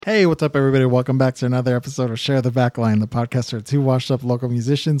Hey, what's up, everybody? Welcome back to another episode of Share the Backline, the podcast where two washed-up local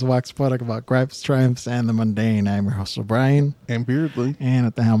musicians wax poetic about gripes, triumphs, and the mundane. I'm your host, O'Brien. And Beardley. And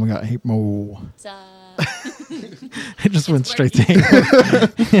at the helm, we got Hate Mo. What's up? It just went straight to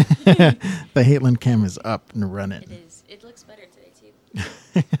Hatelyn. The Hatelyn cam is up and running. It is. It looks better today,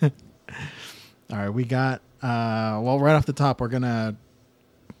 too. All right, we got, right off the top, we're going to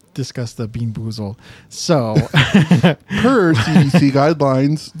discuss the Bean Boozle. So, Per CDC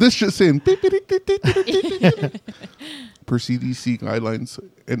guidelines, this just in. Per CDC guidelines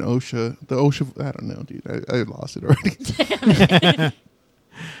and OSHA, I don't know, dude. I lost it already.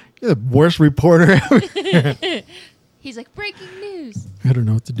 you're the worst reporter ever. He's like, breaking news. I don't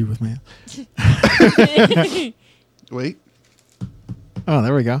know what to do with my... Wait, Oh,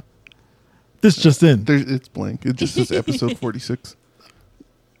 there we go. This just in. it's blank. It just says episode 46.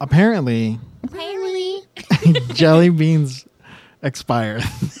 Apparently, Apparently. jelly beans expire.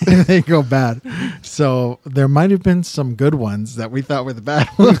 They go bad. So there might have been some good ones that we thought were the bad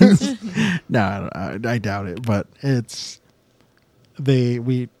ones. No, I doubt it. But we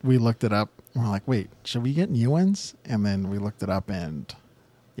looked it up. We're like, wait, should we get new ones? And then we looked it up, and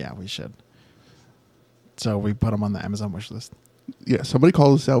yeah, we should. So we put them on the Amazon wish list. Yeah, somebody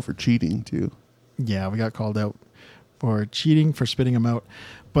called us out for cheating, too. Yeah, we got called out for cheating, for spitting them out.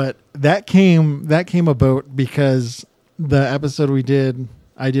 But that came about because the episode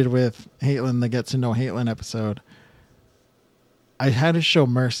I did with Hatelyn, the Get to Know Hatelyn episode, I had to show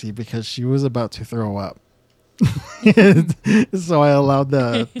mercy because she was about to throw up. So I allowed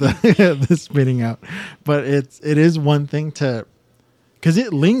the spitting out. But it is one thing to, because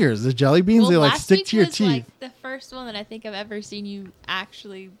it lingers. The jelly beans, they like stick to your teeth. Like the first one that I think I've ever seen you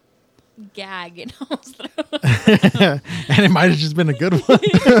actually gag and almost throw up. And it might have just been a good one.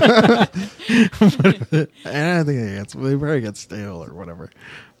 And I think they probably get stale or whatever.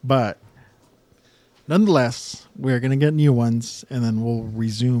 But nonetheless, we're going to get new ones and then we'll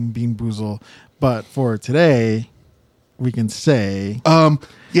resume Bean Boozle. But for today, we can say...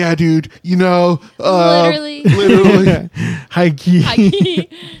 yeah, dude, Literally. High key. High key.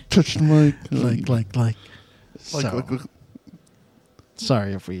 Touch the mic. Like. Like.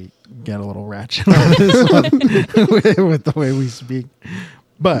 Sorry if we get a little ratchet on this one with the way we speak.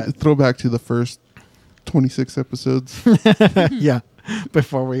 But Throwback to the first 26 episodes. yeah,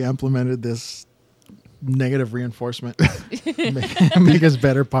 before we implemented this negative reinforcement, make us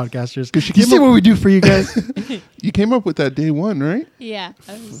better podcasters. Because You see what we do for you guys? You came up with that day one, right? Yeah.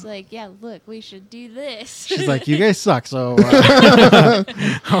 I was like, yeah, look, we should do this. She's like, you guys suck. So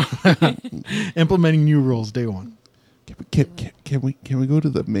implementing new rules day one. Can we go to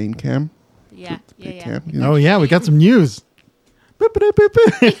the main cam? Yeah. The Yeah. cam? Oh yeah, we got some news.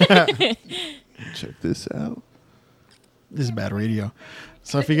 Check this out. This is bad radio.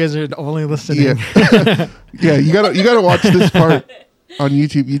 So if you guys are only listening, Yeah, you gotta watch this part on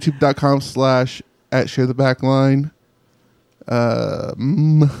YouTube. YouTube.com/@sharethebackline.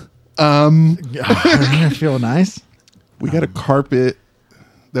 I feel nice. We got a carpet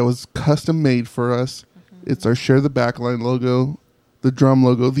that was custom made for us. It's our Share the Backline logo, the drum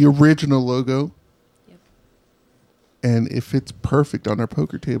logo, the original logo. Yep. And it fits perfect on our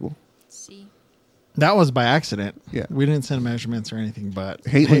poker table. See. That was by accident. Yeah. We didn't send measurements or anything, but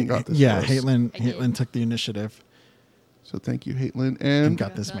Hatelyn got this Yeah, for us. Hatelyn took the initiative So thank you, Hatelyn. and And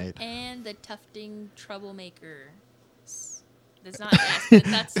got this made. And the tufting troublemaker. That's not S, but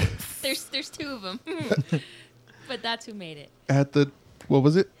that's there's two of them. But that's who made it. at the, what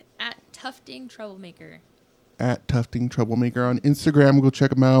was it? At Tufting Troublemaker. At Tufting Troublemaker on Instagram. Go check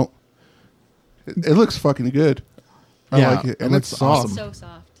them out. It looks fucking good. I Yeah, like it. it And looks it's soft. awesome. So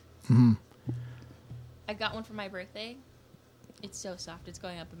soft. Mhm. I got one for my birthday. It's so soft. It's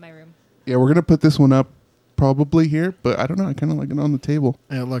going up in my room. Yeah, we're going to put this one up probably here, but I don't know. I kind of like it on the table.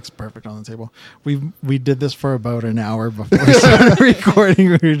 It looks perfect on the table. We did this for about an hour before we started recording.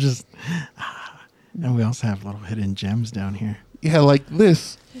 We were just, and we also have little hidden gems down here. Yeah, like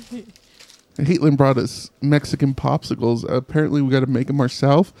this. And Hatelyn brought us Mexican popsicles. Apparently, we got to make them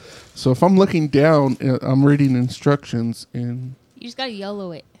ourselves. So if I'm looking down, I'm reading instructions, and You just gotta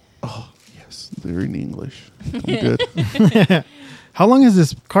yellow it. oh yes, they're in English. I'm good. How long has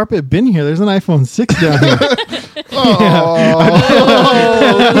this carpet been here? There's an iPhone 6 down here.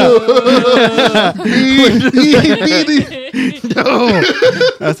 No,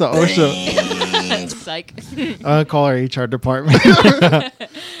 that's the OSHA. Psych. I'll call our HR department.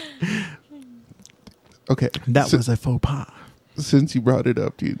 Okay, That was a faux pas. since you brought it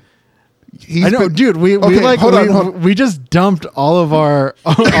up, dude, He's I know, been- dude. We Okay, like hold on, we, hold on. we just dumped all of our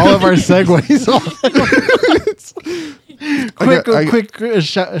segues. quick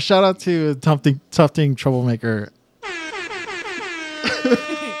shout out to Tufting Troublemaker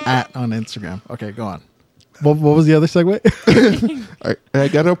at on Instagram. Okay, go on. What was the other segue? I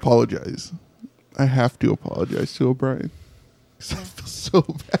gotta apologize. I have to apologize to O'Brien. 'Cause I feel so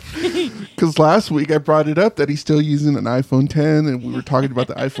bad. Because last week I brought it up that he's still using an iPhone 10, and we were talking about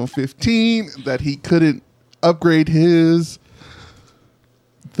the iPhone 15, that he couldn't upgrade his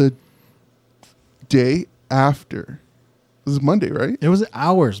the day after. This is Monday, right? It was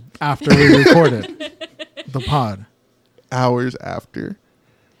hours after we recorded the pod. Hours after.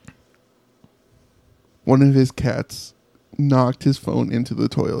 One of his cats knocked his phone into the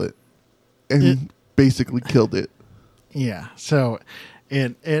toilet and basically killed it. Yeah. So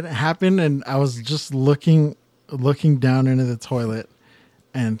it happened, and I was just looking down into the toilet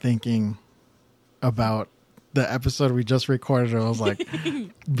and thinking about the episode we just recorded. I was like,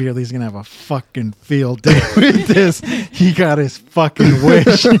 Beerly's gonna have a fucking field day with this. He got his fucking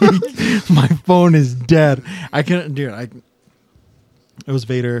wish. My phone is dead. I couldn't do it. It was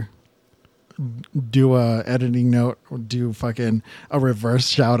Vader. Do a editing note, do fucking a reverse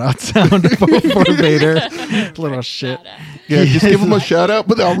shout out sound for Vader. Little shit. Yeah, just give him a shout out,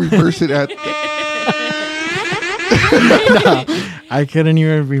 but I'll reverse it at. No, I couldn't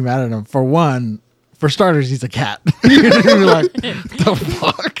even be mad at him. For starters, he's a cat. You're like, the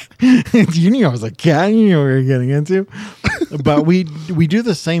fuck? You knew I was a cat. You knew what we were getting into. But we do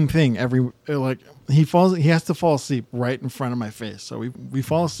the same thing he has to fall asleep right in front of my face. So we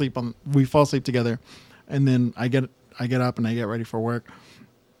fall asleep together, and then I get up and I get ready for work.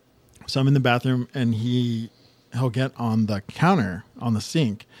 So I'm in the bathroom, and he'll get on the counter on the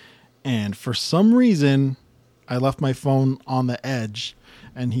sink, and for some reason I left my phone on the edge,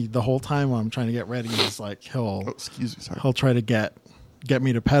 and the whole time when I'm trying to get ready, he's like Excuse me, sorry. he'll try to get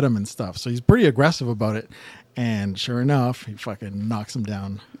me to pet him and stuff. So he's pretty aggressive about it. And sure enough, he fucking knocks him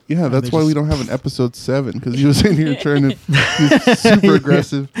down. Yeah, And that's they why we just- don't have an episode 7, because he was in here trying to be super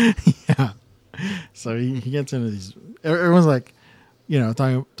aggressive. Yeah. So he gets into these. Everyone's like,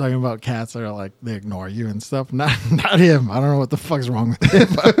 talking about cats that are like they ignore you and stuff. Not him. I don't know what the fuck's wrong with him.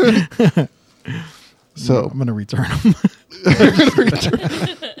 But So I'm gonna return him.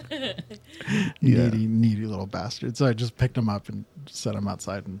 Yeah. Needy little bastard. So I just picked him up and set him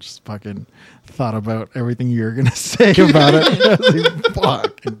outside and just fucking thought about everything you're gonna say about it. I was like,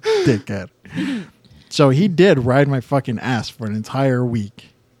 fucking dickhead. So he did ride my fucking ass for an entire week.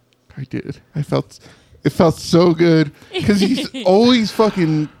 I did. It felt so good because he's always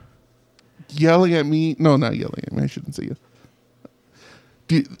fucking yelling at me. No, not yelling at me. I shouldn't say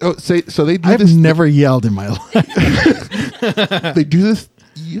so they do I've this. never yelled in my life. They do this.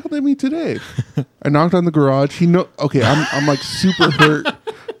 He yelled at me today. I knocked on the garage. Okay, I'm like super hurt.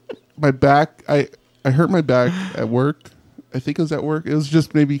 My back. I hurt my back at work. I think it was at work. It was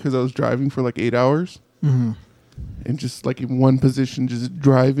just maybe because I was driving for like 8 hours, and just like in one position, just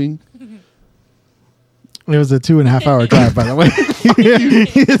driving. It was a 2.5 hour drive, by the way.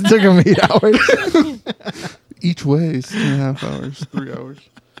 It took him 8 hours. Each way is 2.5 hours, 3 hours.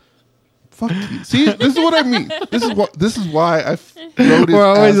 Fuck you. See, this is what I mean. This is why I wrote it. We're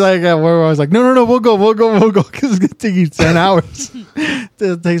always like, no, we'll go, because it's gonna take you 10 hours.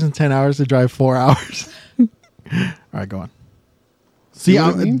 It takes him 10 hours to drive 4 hours. All right, go on. See,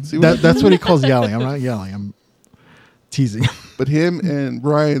 what I mean? See what I mean? that's what he calls yelling. I'm not yelling. I'm teasing. But him and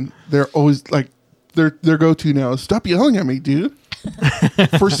Brian, they're always like, their go-to now is stop yelling at me, dude.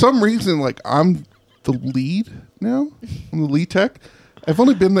 For some reason, like I'm the lead now. I'm the lead tech. I've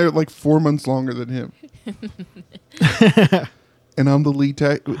only been there like 4 months longer than him. And I'm the lead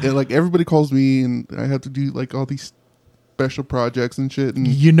tech. And, like everybody calls me, and I have to do like all these special projects and shit. And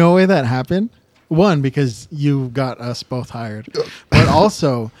You know why that happened? One, because you got us both hired, but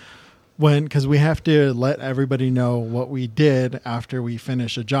also because we have to let everybody know what we did after we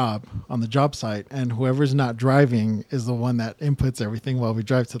finish a job on the job site, and whoever's not driving is the one that inputs everything while we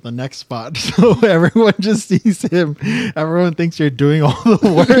drive to the next spot. So everyone just sees him. Everyone thinks you're doing all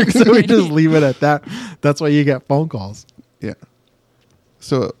the work, so we just leave it at that. That's why you get phone calls. yeah.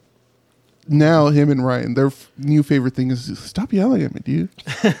 So now him and Ryan, their new favorite thing is stop yelling at me, dude.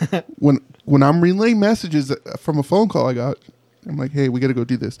 when I'm relaying messages from a phone call I got, I'm like, hey, we got to go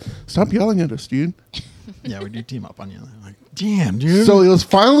do this. Stop yelling at us, dude. Yeah, we do team up on you. Like, damn, dude. So it was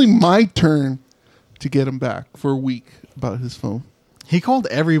finally my turn to get him back for a week about his phone. He called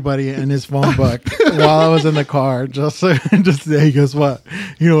everybody in his phone book while I was in the car, just say, hey, guess what?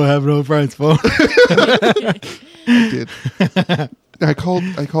 You don't have no Brian's phone. I did. I called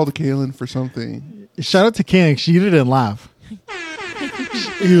Kaylin for something. Shout out to King. She didn't laugh.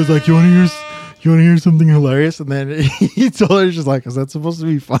 He was like, "You want to hear something hilarious?" And then he told her, she's like, "Is that supposed to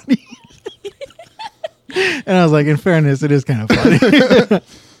be funny?" And I was like, "In fairness, it is kind of funny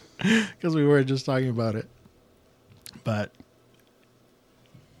because we were just talking about it." But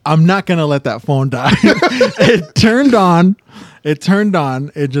I'm not gonna let that phone die. It turned on.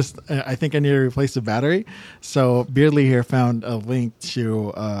 It just, I think I need to replace the battery. So Beardley here found a link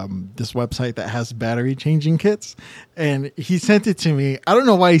to this website that has battery changing kits, and he sent it to me. I don't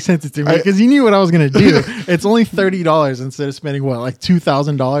know why he sent it to me because he knew what I was gonna do. It's only $30 instead of spending like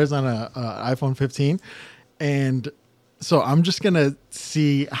 $2,000 on a iPhone 15, and so I'm just gonna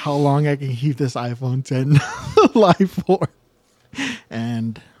see how long I can keep this iPhone 10 alive for,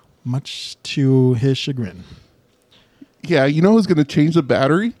 and much to his chagrin. Yeah, you know who's going to change the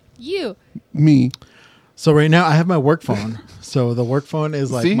battery? You. Me. So right now I have my work phone. So the work phone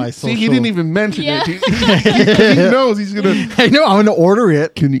is like my social. See, he didn't even mention Yeah. it. He knows he's going to. I know. I'm going to order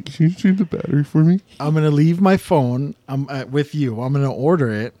it. Can you change the battery for me? I'm going to leave my phone with you. I'm going to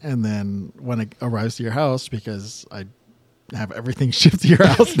order it. And then when it arrives to your house, because I have everything shipped to your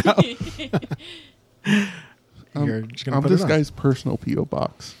house now, you're just going to I'm put this it on. guy's personal P.O.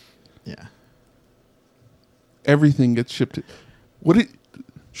 box. Yeah. Everything gets shipped.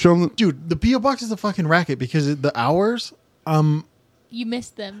 Show them. Dude, the P.O. box is a fucking racket because the hours, You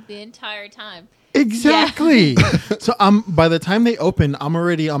missed them the entire time. exactly. So by the time they open, I'm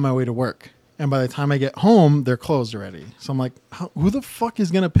already on my way to work. And by the time I get home, they're closed already. So I'm like, who the fuck is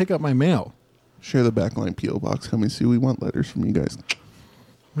going to pick up my mail? Share the backline P.O. box coming soon. We want letters from you guys.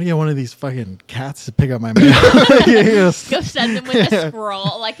 I'm going to get one of these fucking cats to pick up my mail. Yes. Go send them with a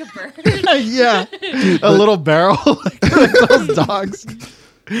scroll like a bird. Yeah. A little barrel like those dogs.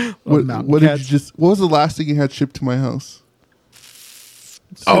 What mountain did you cats. what was the last thing you had shipped to my house?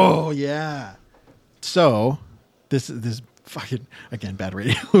 Oh, yeah. So this fucking, again, bad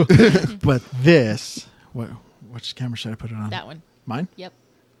radio. But this, which camera should I put it on? That one. Mine? Yep.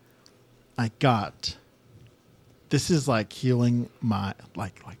 I got. This is like healing my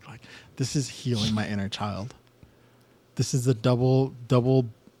this is healing my inner child. This is a double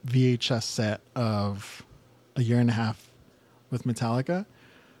VHS set of A Year and a Half with Metallica.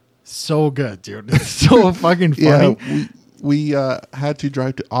 So good, dude. It's so fucking funny. Yeah, we had to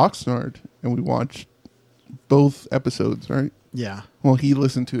drive to Oxnard and we watched both episodes, right? Yeah. Well, he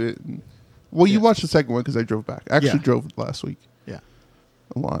listened to it. Well, you Yeah. watched the second one because I drove back. I actually Yeah. drove last week Yeah.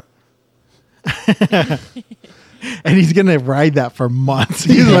 a lot. And he's gonna ride that for months.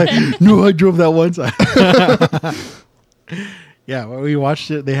 He's like, no, I drove that one time. Yeah, well, we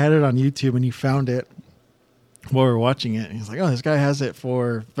watched it. They had it on YouTube, and he found it while we were watching it. And he's like, "Oh, this guy has it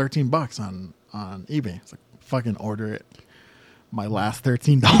for $13 on eBay." It's like, fucking order it. My last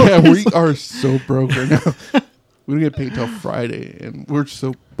 $13. Yeah, we are so broke right now. We don't get paid till Friday, and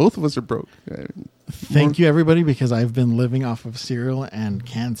both of us are broke. Thank you, everybody, because I've been living off of cereal and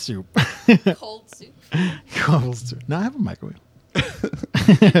canned soup. Cold soup. Cold soup. No, I have a microwave.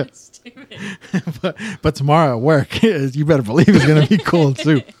 Stupid. but tomorrow at work, you better believe it's going to be cold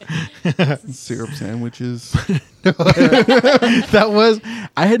soup. Syrup sandwiches.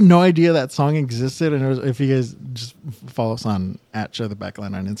 I had no idea that song existed. And if you guys just follow us on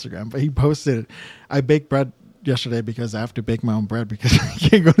 @ShareTheBackline on Instagram, but he posted it. I baked bread yesterday because I have to bake my own bread because I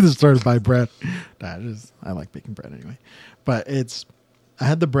can't go to the store to buy bread. I like baking bread anyway. But I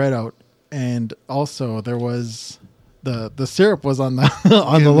had the bread out, and also there was the syrup was on the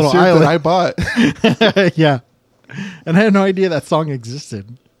on the little syrup island that I bought. yeah, and I had no idea that song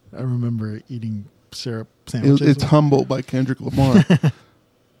existed. I remember eating syrup sandwiches. It's Humble by Kendrick Lamar.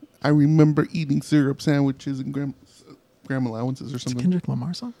 I remember eating syrup sandwiches and gram allowances or It's a something. Kendrick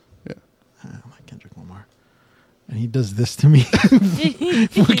Lamar song. Yeah. I don't like Kendrick Lamar, and he does this to me.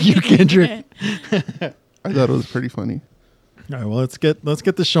 Fuck you, Kendrick. I thought it was pretty funny. All right, well, let's get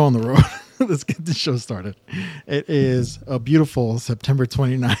the show on the road. Let's get the show started. It is a beautiful September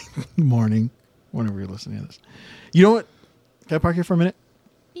 29th morning, whenever you're listening to this. You know what? Can I park here for a minute?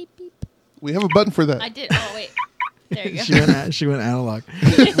 Beep, beep. We have a button for that. I did. Oh, wait. There you go. She went analog.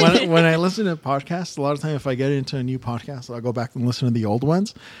 when I listen to podcasts, a lot of time if I get into a new podcast, I'll go back and listen to the old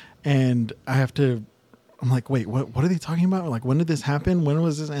ones, and I'm like, wait, what are they talking about? Like, when did this happen? When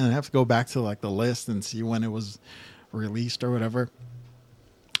was this? And I have to go back to like the list and see when it was released or whatever.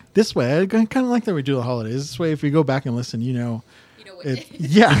 This way, I kind of like that we do the holidays. This way, if we go back and listen, You know what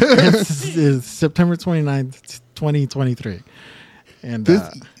it's September 29th, 2023. And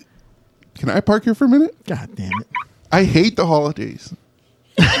Can I park here for a minute? God damn it. I hate the holidays.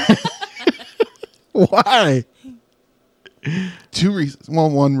 Why? 2 reasons. Well,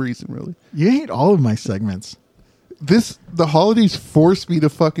 1 reason really. You hate all of my segments. The holidays forced me to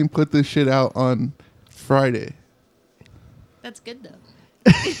fucking put this shit out on Friday. That's good though.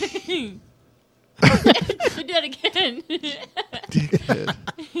 Do that again. Dickhead.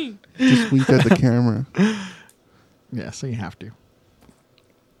 Just wink at the camera. Yeah, so you have to.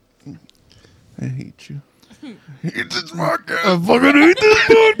 I hate you. I hate this podcast. I fucking hate this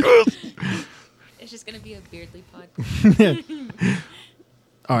podcast. It's just gonna be a Beardly podcast.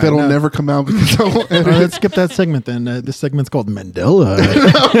 All right, That'll now- never come out because I won't All edit right, it. let's skip that segment then. This segment's called Mandela.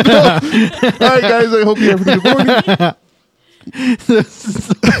 All right, guys. I hope you have a good morning.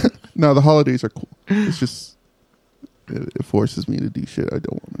 No, the holidays are cool. It's just it forces me to do shit I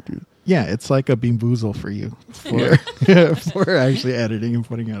don't want to do. Yeah, it's like a bean boozle for you for actually editing and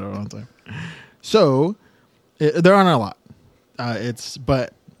putting it out on time. So there aren't a lot.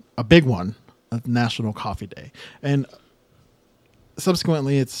 But a big one, National Coffee Day, and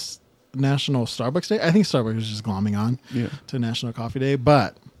subsequently it's National Starbucks Day. I think Starbucks is just glomming on to National Coffee Day,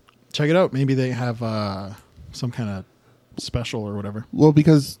 but check it out. Maybe they have some kind of special or whatever. Well,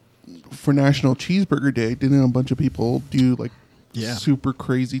 because for National Cheeseburger Day, didn't a bunch of people do like super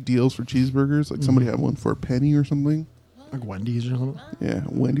crazy deals for cheeseburgers? Like somebody had one for a penny or something. Like Wendy's or something. Yeah,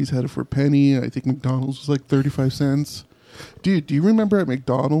 Wendy's had it for a penny. I think McDonald's was like 35 cents. Dude, do you remember at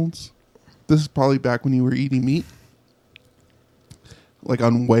McDonald's? This is probably back when you were eating meat. Like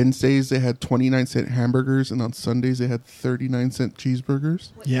on Wednesdays, they had 29-cent hamburgers, and on Sundays, they had 39-cent cheeseburgers.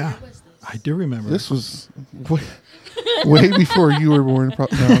 What Yeah. year was this? I do remember. This was way before you were born. No.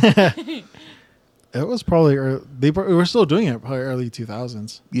 It was probably they were still doing it probably early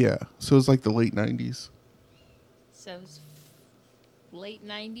 2000s. Yeah, so it was like the late 90s. So it was late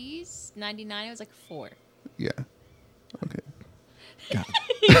 90s, 99. It was like 4. Yeah. Okay. God,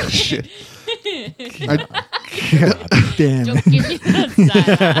 Shit. God damn Don't give me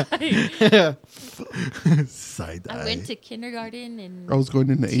that side eye. Side I eye. went to kindergarten in I was going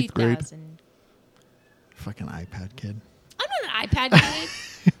into 8th grade. 2000. Fucking iPad kid. I'm not an iPad kid.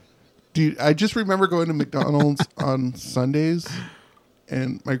 Dude, I just remember going to McDonald's on Sundays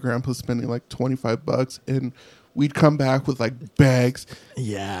and my grandpa spending like $25 and we'd come back with like bags.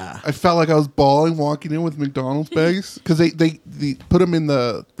 Yeah. I felt like I was bawling walking in with McDonald's bags because they put them in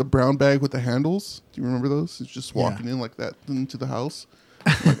the brown bag with the handles. Do you remember those? It's just walking in like that into the house.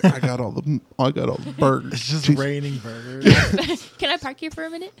 Like, I got all the burgers. It's just Cheese- raining burgers. Can I park here for a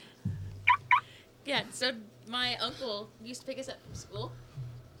minute? Yeah, so my uncle used to pick us up from school.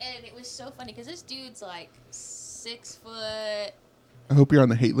 And it was so funny because this dude's like 6 foot. I hope you're on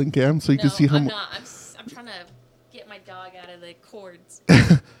the Haitlin cam so you No, can see how I'm much. not. I'm trying to get my dog out of the cords.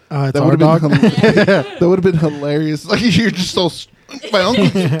 It's That our would dog. have been that would have been hilarious. Like you're just so. My uncle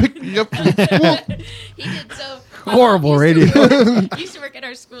just picked me up from school. He did so. Horrible He radio. used to work at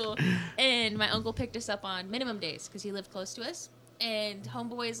our school, and my uncle picked us up on minimum days because he lived close to us. And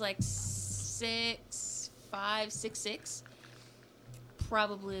homeboy's like 6'5", 6'6",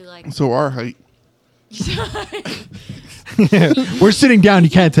 probably like. So our height. We're sitting down. You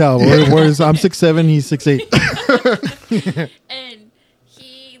can't tell. Whereas I'm 6'7", he's 6'8". And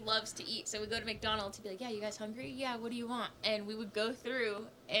he loves to eat. So we go to McDonald's. He'd be like, yeah, you guys hungry? Yeah, what do you want? And we would go through,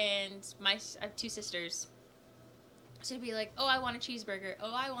 and I have 2 sisters. So he'd be like, oh, I want a cheeseburger.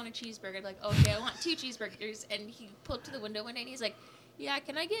 Oh, I want a cheeseburger. I'd be like, okay, I want 2 cheeseburgers. And he pulled up to the window one day, and he's like, yeah,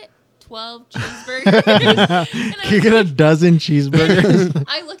 can I get 12 cheeseburgers? And I You was get a like- dozen cheeseburgers.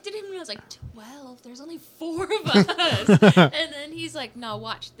 I looked at him and I was like, 12? There's only 4 of us. And then he's like, no,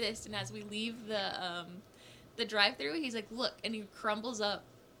 watch this. And as we leave the drive-thru, he's like, look. And he crumbles up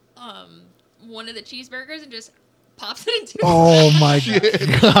one of the cheeseburgers and just pops it into Oh my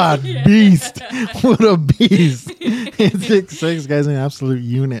god, beast! What a beast! It's 6'6", guy's an absolute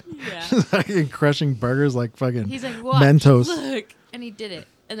unit. Yeah. Just fucking crushing burgers like fucking He's like, watch, Mentos. look. And he did it.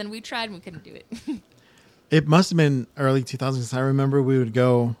 And then we tried and we couldn't do it. It must have been early 2000s. I remember we would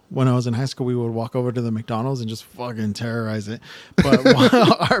go when I was in high school. We would walk over to the McDonald's and just fucking terrorize it. But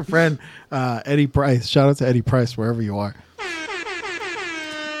our friend Eddie Price, shout out to Eddie Price wherever you are.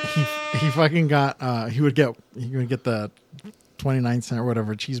 He fucking got he would get the 29-cent or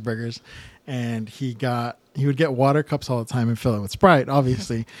whatever cheeseburgers, and he would get water cups all the time and fill it with Sprite.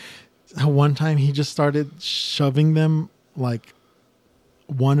 Obviously, one time he just started shoving them like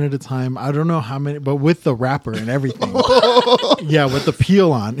one at a time. I don't know how many, but with the wrapper and everything. Yeah, with the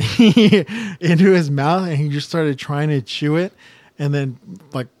peel on into his mouth, and he just started trying to chew it, and then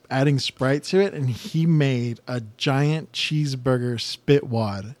like adding Sprite to it, and he made a giant cheeseburger spit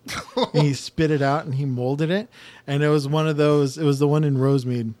wad. And he spit it out and he molded it, and it was one of those. It was the one in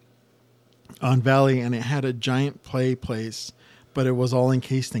Rosemead. on Valley, and it had a giant play place, but it was all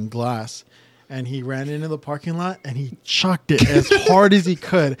encased in glass. And he ran into the parking lot and he chucked it as hard as he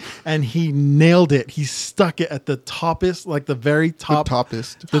could, and he nailed it. He stuck it at the toppest, like the very top,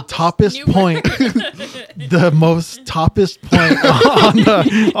 Toppest. the toppest New point, the most toppest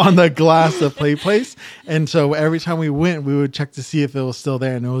point on the glass of play place. And so every time we went, we would check to see if it was still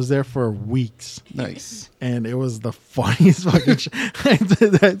there, and it was there for weeks. Nice. And it was the funniest fucking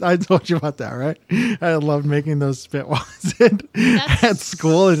I told you about that, right? I loved making those spitballs at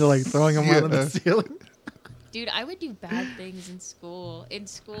school and like throwing them out of the ceiling. Dude, I would do bad things in school.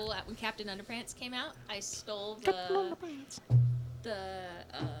 When Captain Underpants came out, I stole the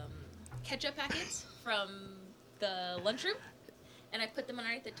ketchup packets from the lunchroom, and I put them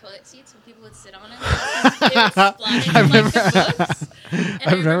underneath the toilet seats when people would sit on them. They would splash in like the books. And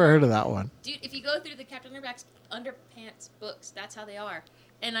I've never heard of that one. Dude, if you go through the Captain Underpants books, that's how they are.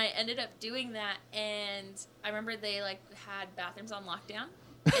 And I ended up doing that, and I remember they like had bathrooms on lockdown.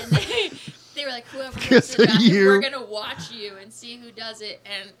 And they were like, whoever goes to the bathroom, we're going to watch you and see who does it.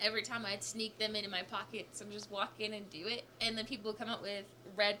 And every time I'd sneak them into my pockets and just walk in and do it. And then people would come up with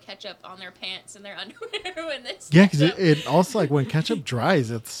red ketchup on their pants and their underwear when they Yeah, because it also, like, when ketchup dries,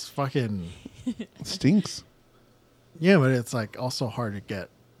 it's fucking... It stinks. Yeah, but it's, like, also hard to get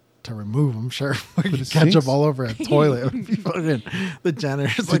to remove, I'm sure. Like, it ketchup stinks. all over a toilet. It would be fucking... The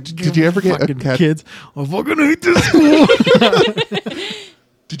janitor's like, Did you ever get a fucking cat- kids? I fucking hate this school.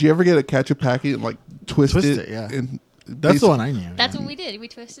 Did you ever get a ketchup packet and like twist it? Yeah. And That's the one I knew. That's yeah. what we did. We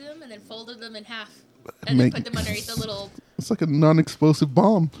twisted them and then folded them in half. And then put them underneath the little... It's like a non-explosive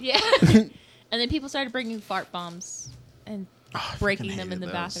bomb. Yeah. And then people started bringing fart bombs and Oh, I breaking fucking them in the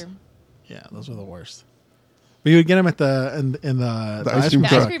hated those. bathroom. Yeah, those were the worst. But you would get them at in the ice cream The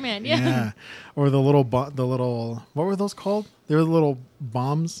truck. ice cream man, yeah. Or the little what were those called? They were the little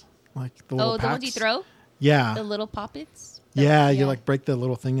bombs, like the little Oh, packs. the ones you throw? Yeah, The little poppets? yeah. You like break the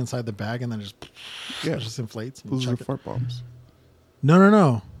little thing inside the bag and then it Yeah. just inflates. And Those are chuck it. fart bombs.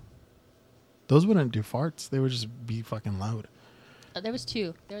 No. Those wouldn't do farts. They would just be fucking loud. There was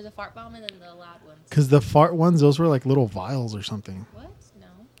two. There was a fart bomb and then the loud ones. Because the fart ones, those were like little vials or something. What? No.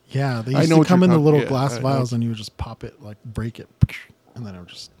 Yeah, they I used know to what come you're in the talking- little yeah, glass I know. vials, and you would just pop it, like break it, and then it would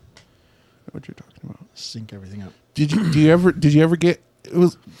just What you're talking about? sink everything up. Did you ever get it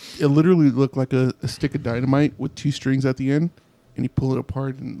literally looked like a stick of dynamite with two strings at the end, and you pull it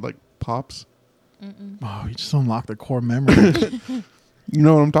apart and like pops. Oh, you just unlocked the core memory. You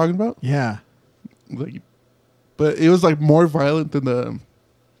know what I'm talking about? Yeah. Like, but it was like more violent than the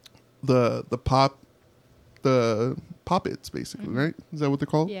pop-its basically, right? Is that what they're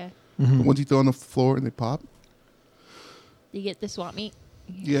called? Yeah. Mhm. The ones you throw on the floor and they pop. You get the swap meat.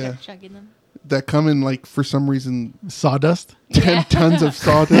 You Yeah. start chugging them. That come in like for some reason Sawdust. 10 Yeah. tons of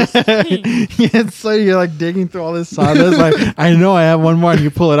sawdust. Yeah, so you're like digging through all this sawdust. Like, I know I have one more, and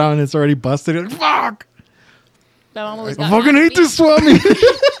you pull it out, and it's already busted. You're like, fuck! My mom always I got fucking hate this swap meet.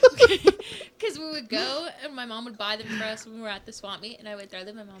 Because we would go and my mom would buy them for us when we were at the swap meet and I would throw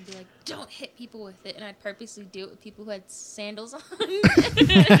them and my mom would be like, don't hit people with it. And I'd purposely do it with people who had sandals on.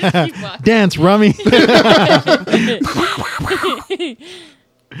 Keep walking. Dance, rummy.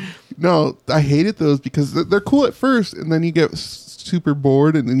 No, I hated those because they're cool at first, and then you get super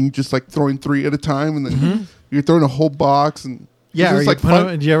bored, and then you just like throwing 3 at a time, and then you're throwing a whole box. And Yeah, or it's you like put fun-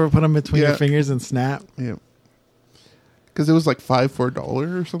 'em- did you ever put them between Yeah. your fingers and snap? Yeah. Because it was like 5 for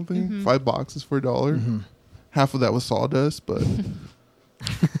 $1 or something. 5 boxes for $1. Half of that was sawdust, but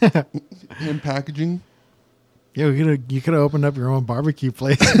and packaging. Yeah, you could have opened up your own barbecue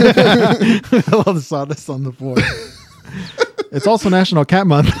place. With all the sawdust on the floor. It's also National Cat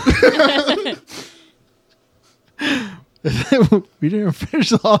Month. We didn't finish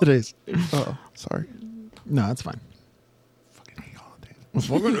the holidays. Oh, sorry. No, that's fine. Fucking hate holidays. I'm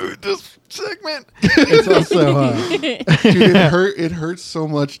fucking hate this segment. It's also Dude, it hurts so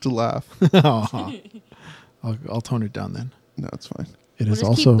much to laugh. I'll tone it down then. No, it's fine. It We'll is just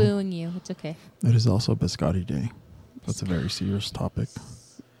also keep booing you. It's okay. it is also Biscotti Day. That's a very serious topic.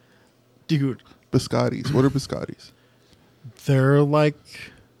 Dude, Biscottis. What are biscottis? they're like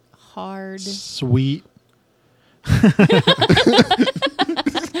Hard. sweet.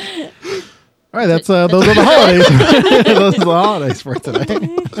 All right, that's those are the holidays. Those are the holidays for today.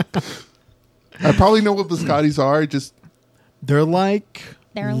 I probably know what biscottis are. Just They're like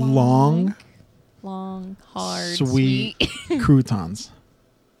They're long, hard, sweet croutons.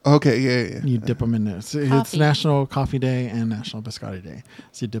 okay, yeah. You dip them in there. It's Coffee. National Coffee Day and National Biscotti Day.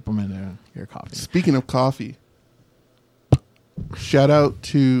 So you dip them in your coffee. Speaking of coffee, shout out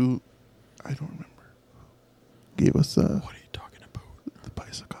to I don't remember. Gave us What are you talking about? the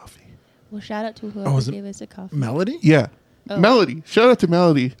Paisa coffee. Well, shout out to Oh, whoever is it gave us a coffee. Melody? Yeah. Oh. Melody. Shout out to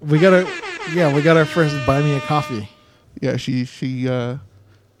Melody. We got our first buy me a coffee. Yeah, she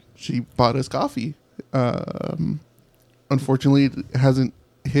bought us coffee. Unfortunately, it hasn't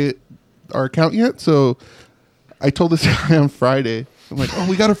hit our account yet. So I told this guy on Friday, I'm like, "Oh,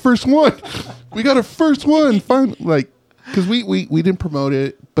 we got our first one. We got our first one." Fine, like, because we didn't promote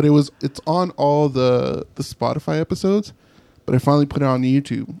it, but it's on all the Spotify episodes. But I finally put it on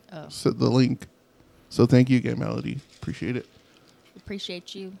YouTube. Oh. So the link. So thank you again, Melody. Appreciate it.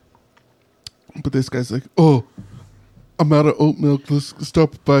 Appreciate you. But this guy's like, "Oh, I'm out of oat milk. Let's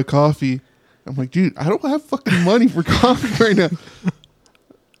stop and buy coffee." I'm like, "Dude, I don't have fucking money for coffee right now."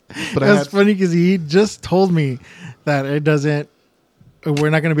 But That's funny because he just told me that it doesn't.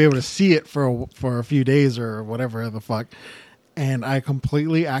 We're not going to be able to see it for a few days or whatever the fuck. And I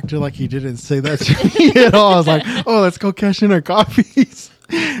completely acted like he didn't say that to me at all. I was like, "Oh, let's go cash in our coffees,"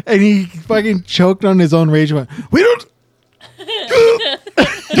 and he fucking choked on his own rage. And went, "We don't."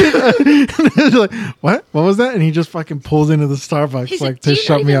 Like, what was that? And he just fucking pulls into the Starbucks He's like "Do to you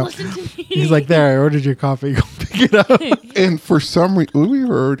shut not me even up. listen to me?" He's like, "There, I ordered your coffee. Go pick it up." And for some reason, we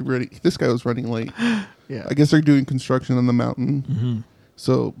were already ready. This guy was running late. Yeah. I guess they're doing construction on the mountain. Mm-hmm.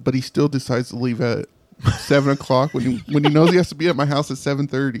 So, but he still decides to leave at 7 o'clock when he knows he has to be at my house at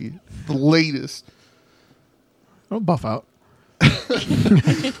 7:30, the latest. Don't buff out.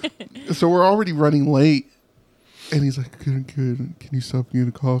 So we're already running late, and he's like, "Good. Can you stop and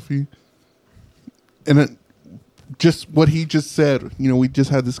get a coffee?" And it, just what he just said, we just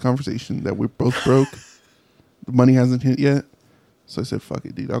had this conversation that we're both broke. The money hasn't hit yet, so I said, "Fuck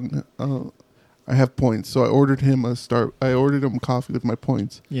it, dude. I have points." So I ordered him coffee with my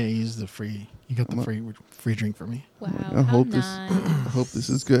points. Yeah, he used the free. You got the free drink for me. Wow, I how hope nice. I hope this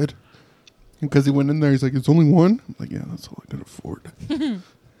is good. Because he went in there, he's like, "It's only one." I'm like, "Yeah, that's all I can afford."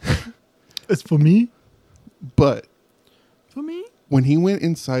 It's for me. But For me. when he went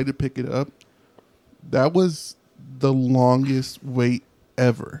inside to pick it up, that was the longest wait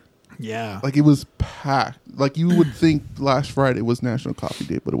ever. Yeah. Like, it was packed. Like, you would think last Friday was National Coffee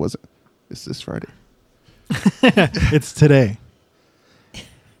Day, but it wasn't. It's this Friday. It's today.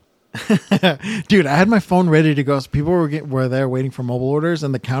 Dude, I had my phone ready to go. So people were there waiting for mobile orders,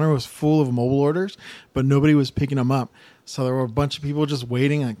 and the counter was full of mobile orders, but nobody was picking them up. So there were a bunch of people just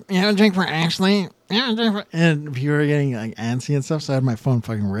waiting, like, "Yeah, drink for Ashley. Yeah, drink for," and people were getting like antsy and stuff. So I had my phone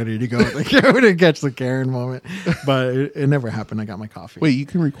fucking ready to go. Like, I would catch the Karen moment, but it never happened. I got my coffee. Wait, you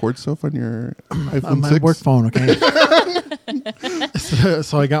can record stuff on your iPhone on my 6? work phone, okay?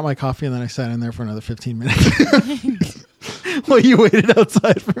 so I got my coffee, and then I sat in there for another 15 minutes. Well, you waited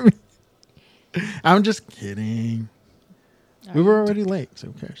outside for me. I'm just kidding. We were already late, so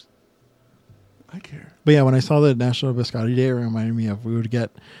who cares? I care. But yeah, when I saw the National Biscotti Day, it reminded me of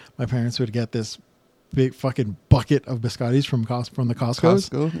my parents would get this big fucking bucket of biscottis from the Costco's.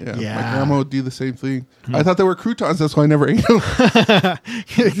 Costco? Yeah. My grandma would do the same thing. I thought they were croutons, that's why I never ate them.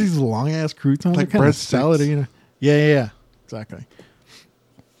 These long ass croutons, Like like kind of breadsticks. salad, Yeah, exactly.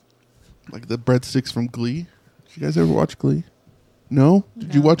 Like the breadsticks from Glee. Did you guys ever watch Glee? No?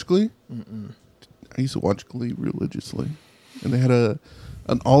 Did you No. watch Glee? Mm-mm. I used to watch Glee religiously. And they had an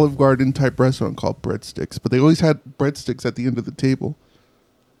Olive Garden type restaurant called Breadsticks. But they always had breadsticks at the end of the table.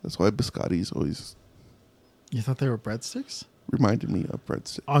 That's why biscottis always You thought they were breadsticks? reminded me of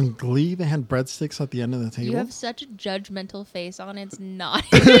breadsticks. On Glee, they had breadsticks at the end of the table. You have such a judgmental face on. It's not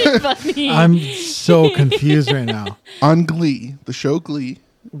even funny. I'm so confused right now. On Glee, the show Glee,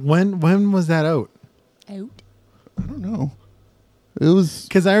 When was that out? Out. I don't know. It was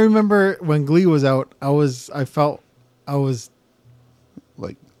Because I remember when Glee was out, I felt I was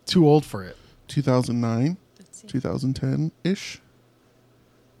like too old for it. 2009, Let's see. 2010-ish.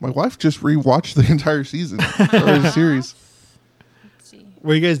 My wife just rewatched the entire season or the series. Let's see.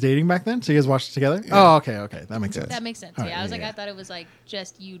 Were you guys dating back then? So you guys watched it together? Yeah. Oh, okay, that makes Yeah. sense. That makes sense. All Yeah, right, I was yeah, like, yeah. I thought it was like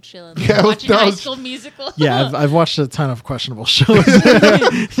just you chilling, Yeah, it was- watching that High was- School Musical. Yeah, I've watched a ton of questionable shows.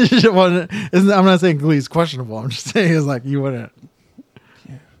 I'm not saying Glee's questionable. I'm just saying it's like you wouldn't.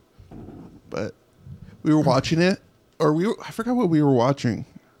 But we were watching it, or I forgot what we were watching.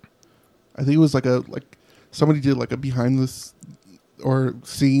 I think it was like somebody did like a behind the or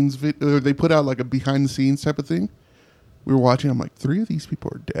scenes video, or they put out like a behind the scenes type of thing. We were watching. I'm like, 3 of these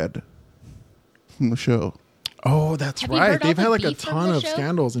people are dead from the show. Oh, that's Have you right. heard all They've the had like a beef from ton the of show?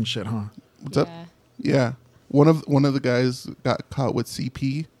 scandals and shit, huh? What's up? Yeah, one of the guys got caught with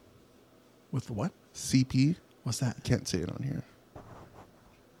CP. With what? CP. What's that? Can't say it on here.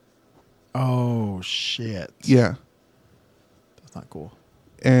 Oh shit. Yeah, That's not cool.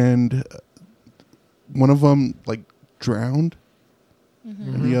 and one of them like drowned,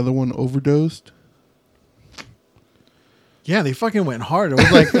 and the other one overdosed. Yeah, they fucking went hard. It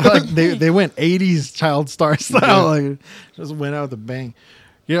was like they went 80s child star style. Like just went out with a bang.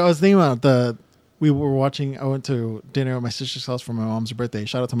 You know, I was thinking about I went to dinner at my sister's house for my mom's birthday.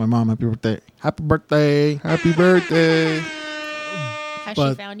 Shout out to my mom. Happy birthday. Happy birthday. Happy birthday. Has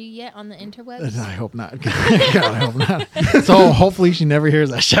she found you yet on the interwebs? I hope not. God, I hope not. So hopefully she never hears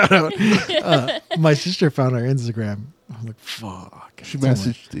that shout out. My sister found our Instagram. I'm like, fuck. She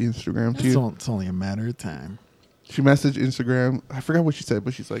messaged the Instagram too. It's only a matter of time. She messaged Instagram. I forgot what she said,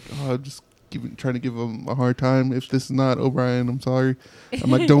 but she's like, "Oh, I'm just trying to give him a hard time. If this is not O'Brien, I'm sorry." I'm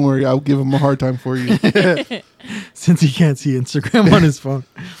like, "Don't worry, I'll give him a hard time for you." Since he can't see Instagram on his phone.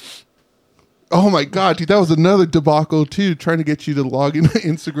 Oh my god, dude, that was another debacle too. Trying to get you to log into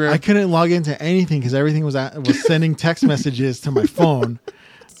Instagram. I couldn't log into anything because everything was sending text messages to my phone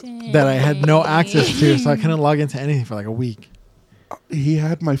that I had no access to, so I couldn't log into anything for like a week. He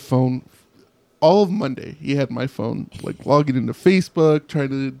had my phone all of Monday. He had my phone, like logging into Facebook, trying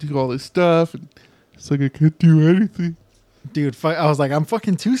to do all this stuff, and it's like I can't do anything. Dude, I was like, I'm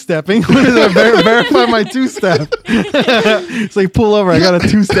fucking two-stepping. Verify my two-step. It's like, pull over. I got a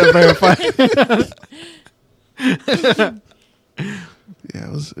two-step verify. Yeah,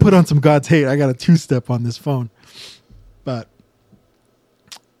 it was Put on some God's hate. I got a two-step on this phone. But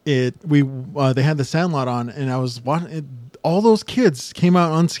they had the Sandlot on, and I was watching. All those kids came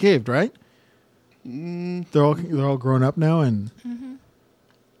out unscathed, right? They're all grown up now, and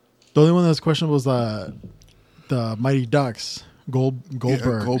the only one that was questionable was the Mighty Ducks, Goldberg.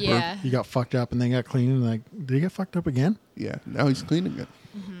 Goldberg. Yeah. He got fucked up and then got clean. And like, did he get fucked up again? Yeah, now he's clean again.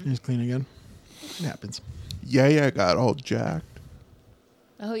 He's clean again. It happens. Yeah, got all jacked.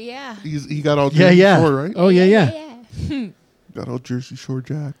 Oh yeah. He got all Jersey Shore, right? Oh yeah. Got all Jersey Shore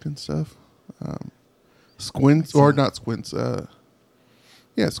jacked and stuff. Squints, or not Squints.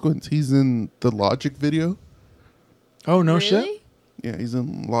 Squints. He's in the Logic video. Oh no Really? shit. Yeah, he's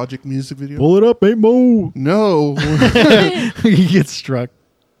in Logic music video. Pull it up, Mo. No, He gets struck.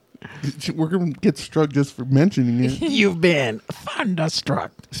 we're gonna get struck just for mentioning it. You've been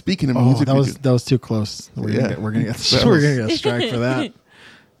thunderstruck. Speaking of Oh, music, that was too close. We're gonna get struck for that.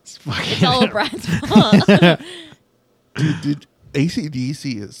 It's all Brian's fault. dude,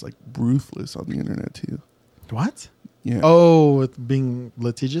 AC/DC is like ruthless on the internet too. What? Yeah. Oh, with being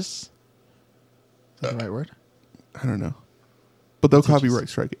litigious. Is that the right word? I don't know, but they'll Litigious. copyright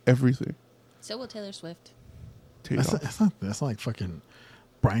strike everything. So will Taylor Swift. Take That's off. not like fucking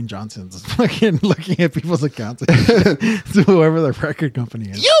Brian Johnson's fucking looking at people's accounts to whoever the record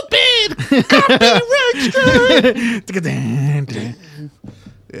company is. You bid copyright strike.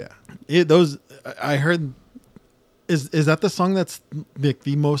 Yeah. I heard. Is that the song that's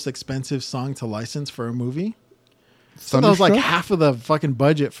the most expensive song to license for a movie? So that was like Thunderstruck? half of the fucking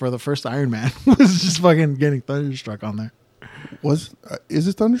budget for the first Iron Man was just fucking getting Thunderstruck on there. Is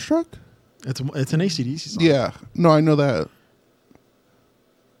it Thunderstruck? It's an AC/DC song. Yeah. No, I know that.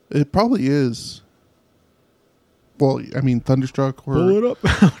 It probably is. Well, I mean, Thunderstruck or Pull it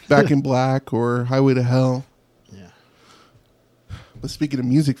up. Back in Black or Highway to Hell. Yeah. But speaking of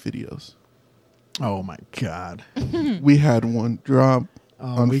music videos, Oh my god. we had one drop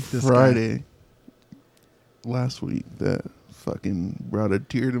on weak this Friday last week that fucking brought a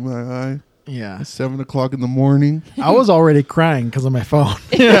tear to my eye. Yeah. At 7 o'clock in the morning. I was already crying because of my phone.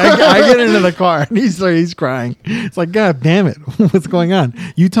 I get into the car and he's crying. It's like, God damn it. What's going on?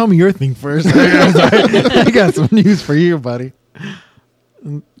 You tell me your thing first. I got some news for you, buddy.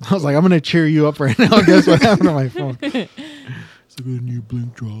 I was like, I'm going to cheer you up right now. Guess what happened to my phone? It's like a new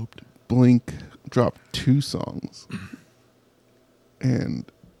Blink dropped. Blink dropped 2 songs. And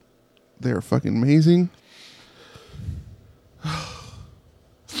they're fucking amazing.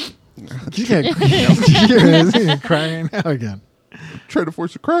 You can't you're crying now again. I'm trying to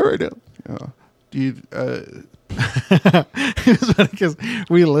force a cry right now. Dude, It's funny because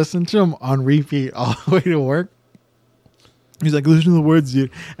we listened to him on repeat all the way to work. He's like, listen to the words,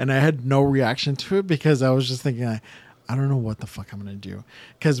 dude. And I had no reaction to it because I was just thinking, I don't know what the fuck I'm going to do.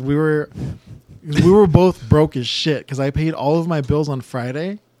 Because we were both broke as shit because I paid all of my bills on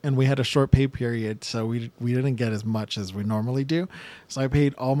Friday and we had a short pay period. So we didn't get as much as we normally do. So I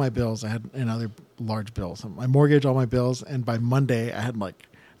paid all my bills. I had another large bills, my mortgage, all my bills. And by Monday, I had like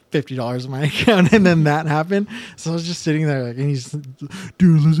 $50 in my account, and then that happened. So I was just sitting there, like, and he's,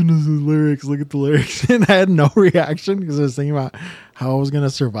 dude, listen to the lyrics, look at the lyrics, and I had no reaction because I was thinking about how I was gonna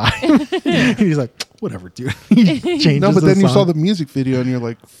survive. And he's like, whatever, dude. He changes. no, but then you song. saw the music video and you're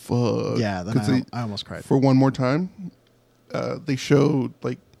like, fuck. Yeah, then 'Cause I almost cried. For one more time, they showed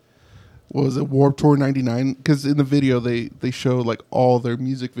like what was it, Warped Tour 99? Because in the video they show like all their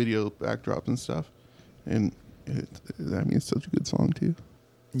music video backdrops and stuff, and it's such a good song too.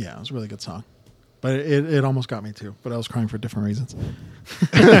 Yeah, it was a really good song, but it almost got me too. But I was crying for different reasons.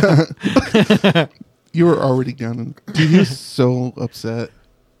 You were already down, and dude, he was so upset.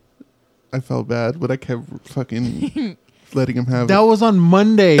 I felt bad, but I kept fucking letting him have That it. was on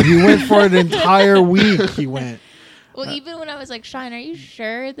Monday. He went for an entire week. He went. Well, even when I was like, Shine, are you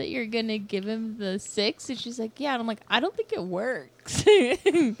sure that you're going to give him the 6? And she's like, yeah. And I'm like, I don't think it works.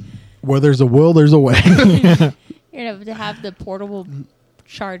 Where there's a will, there's a way. You're going to have the portable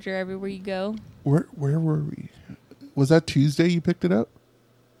charger everywhere you go. Where were we? Was that Tuesday you picked it up?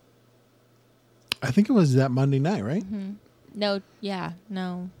 I think it was that Monday night, right? Mm-hmm. No.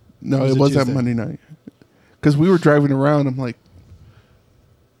 No, Was it it was that Tuesday? Monday night. Because we were driving around. I'm like,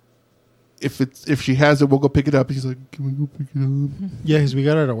 if she has it, we'll go pick it up. He's like, can we go pick it up? Yeah, because we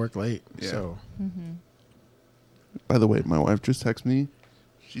got out of work late. Yeah. So By the way, my wife just texted me.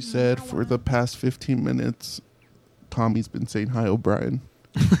 She said for the past 15 minutes, Tommy's been saying hi, O'Brien.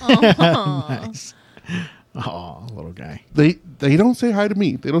 nice. Oh, little guy. They don't say hi to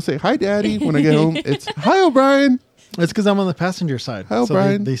me. They don't say hi, Daddy. When I get home, it's hi, O'Brien. It's because I'm on the passenger side. Hi, so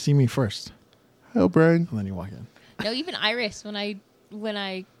O'Brien. they see me first, Hi, O'Brien. and then you walk in. No, even Iris, when I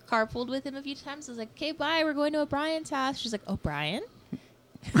carpooled with him a few times, I was like, okay, bye, we're going to O'Brien's house. She's like, O'Brien?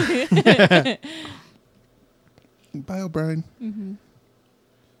 Bye, O'Brien. Mm-hmm.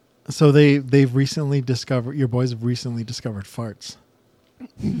 So they've recently discovered, your boys have recently discovered farts.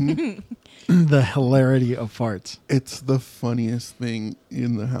 The hilarity of farts. It's the funniest thing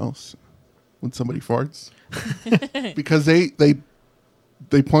in the house when somebody farts. Because they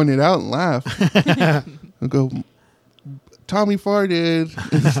point it out and laugh. I go, Tommy farted,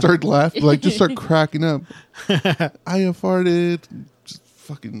 and start laughing, like just start cracking up. I have farted. Just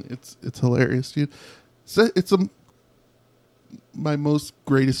fucking, it's hilarious, dude. So it's my most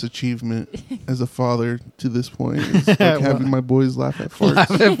greatest achievement as a father to this point is like having my boys laugh at farts.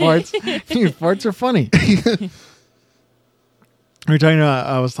 Laugh at farts. Dude, farts are funny.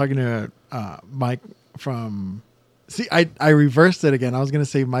 I was talking to Mike from. See, I reversed it again. I was going to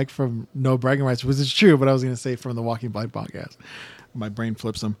say Mike from No Bragging Rights, which is true, but I was going to say from the Walking Blind podcast. My brain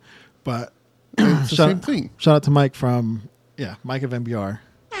flips them. But It's the same thing. Shout out to Mike from Mike of MBR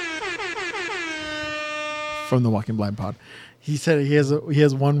from the Walking Blind pod. He said he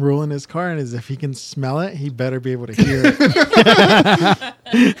has one rule in his car, and is if he can smell it, he better be able to hear it.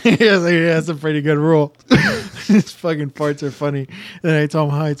 he has a pretty good rule. His fucking farts are funny. Then I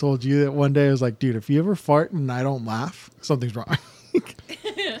told him how I told you that one day. I was like, dude, if you ever fart and I don't laugh, something's wrong.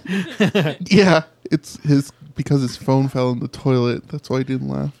 Yeah, it's because his phone fell in the toilet. That's why he didn't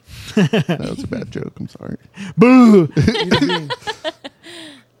laugh. That was a bad joke. I'm sorry. Boo!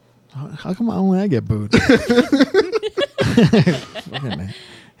 How come only I get booed?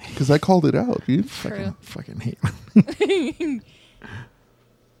 Because I called it out, dude. True. Fucking hate.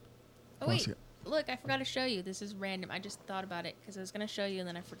 Oh, wait. Look, I forgot to show you. This is random. I just thought about it because I was going to show you and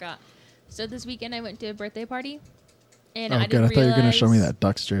then I forgot. So this weekend I went to a birthday party. And Oh, I God. didn't I thought you were going to show me realize- that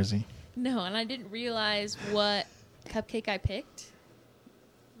Ducks jersey. No, and I didn't realize what cupcake I picked.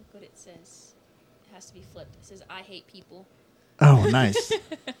 Look what it says. It has to be flipped. It says, I hate people. Oh, nice.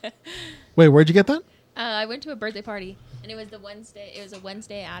 Wait, where'd you get that? I went to a birthday party, and it was a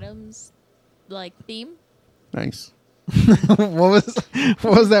Wednesday Addams, like, theme. Nice. what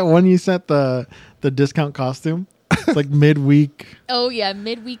was that one you sent the discount costume? It's like midweek. Oh, yeah,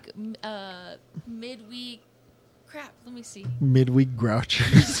 midweek, crap, let me see. Midweek grouch.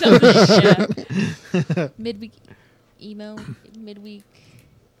 Some shit. Midweek emo, midweek,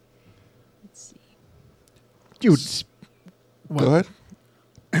 let's see. Dude. Go ahead.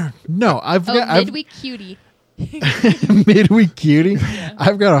 No, I've Oh, got midweek cutie. midweek cutie. Yeah.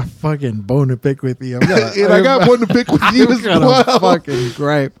 I've got a fucking bone to pick with you. And I got one to pick with you as I've got well. a fucking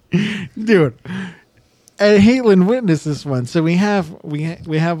gripe, dude. And Haitlin witnessed this one, so we have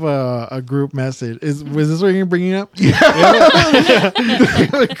a group message. Was this what you're bringing up? Yeah. We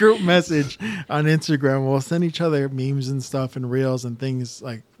have a group message on Instagram. We'll send each other memes and stuff and reels and things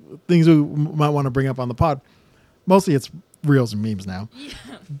we might want to bring up on the pod. Mostly it's reels and memes now. Yeah.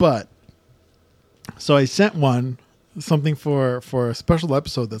 But so I sent something for a special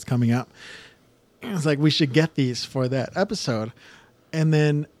episode that's coming up. It's like we should get these for that episode. And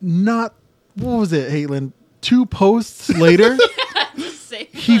then what was it, Haitlin? 2 posts later,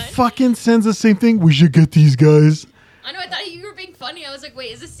 he fucking sends the same thing. We should get these guys. I know. I thought you were being funny. I was like,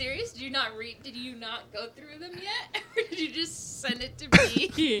 "Wait, is this serious? Did you not go through them yet, or did you just send it to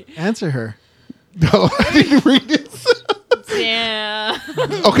me?" Answer her. No, I didn't read it. See,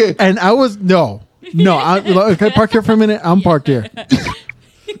 Damn. Okay. And I was no. Okay, park here for a minute. I'm parked here.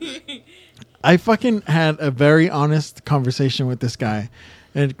 I fucking had a very honest conversation with this guy,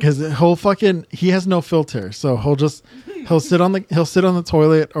 and because he has no filter, so he'll sit on the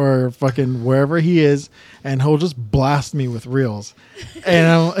toilet or fucking wherever he is, and he'll just blast me with reels.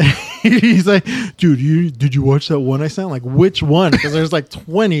 And he's like, "Dude, did you watch that one I sent? Like, which one? Because there's like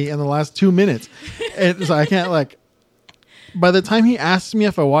 20 in the last 2 minutes." And so I can't like. By the time he asked me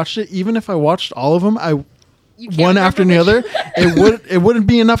if I watched it, even if I watched all of them, one after the other, it wouldn't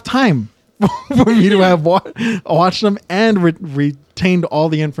be enough time for me to have watched them and retained all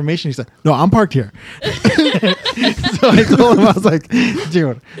the information. He said, "No, I'm parked here." So I told him, I was like,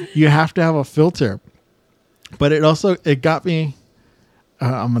 "Dude, you have to have a filter." But it got me.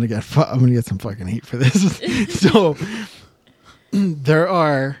 I'm gonna get some fucking heat for this. So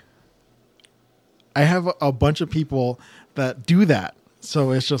I have a bunch of people that do that.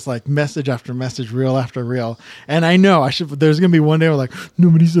 So it's just like message after message, reel after reel. And I know there's going to be one day where like,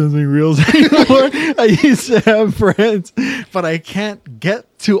 nobody sends me reels anymore. I used to have friends, but I can't get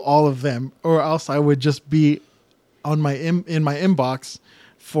to all of them, or else I would just be on in my inbox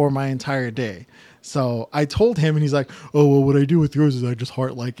for my entire day. So I told him, and he's like, "Oh, well, what I do with yours is I just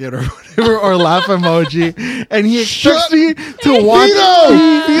heart like it or whatever, or laugh emoji." And he expects me to watch.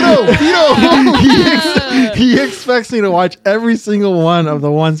 Vito. He expects me to watch every single one of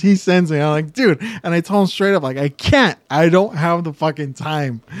the ones he sends me. I'm like, dude, and I told him straight up, like, I can't. I don't have the fucking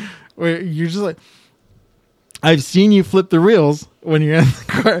time. Where you're just like, I've seen you flip the reels when you're in the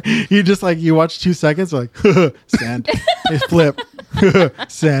car. You just like you watch 2 seconds, like send, flip,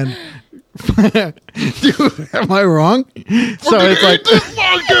 send. Dude, am I wrong? So it's like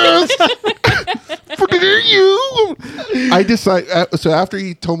fucking hate you. I decided. So after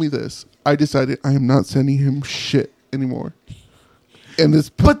he told me this, I decided I am not sending him shit anymore.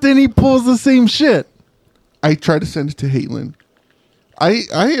 And but then he pulls the same shit. I try to send it to Haitlin. I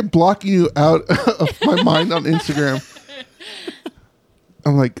am blocking you out of my mind on Instagram.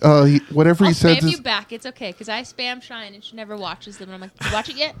 I'm like, whatever he says. I'll spam you back. It's okay, because I spam Shine and she never watches them. And I'm like, did you watch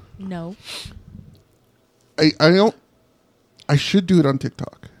it yet? No. I don't. I should do it on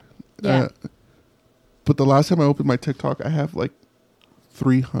TikTok. Yeah. But the last time I opened my TikTok, I have like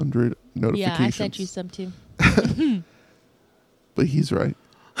 300 notifications. Yeah, I sent you some too. But he's right.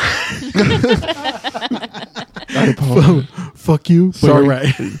 I apologize. Fuck you. Sorry.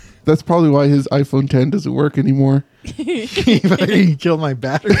 But you're right. That's probably why his iPhone 10 doesn't work anymore. He killed my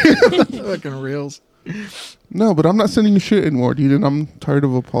battery. Fucking reels. No, but I'm not sending you shit anymore, dude. And I'm tired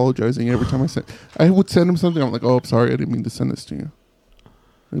of apologizing every time I would send him something. I'm like, "Oh, I'm sorry. I didn't mean to send this to you."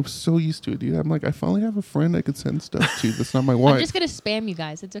 I was so used to it, dude. I'm like, I finally have a friend I could send stuff to. That's not my wife. I'm just going to spam you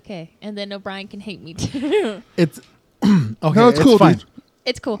guys. It's okay. And then O'Brien can hate me too. It's okay. No, it's cool, fine. dude.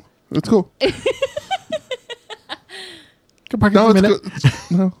 It's cool. It's cool. No, it's good.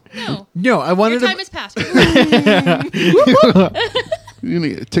 No. No, I wanted Your time has passed. You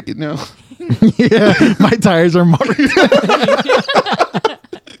need a ticket now. Yeah, my tires are marked.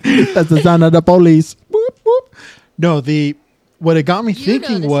 That's the sound of the police. Boop, boop. No, what it got me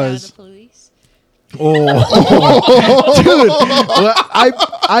thinking was, dude, well,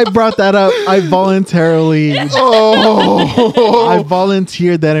 I brought that up. I voluntarily, I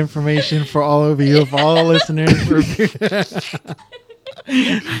volunteered that information for all of you, for all the listeners.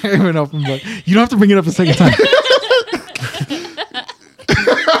 I'm an open book. You don't have to bring it up a second time.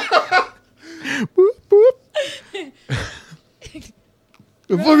 Boop, boop.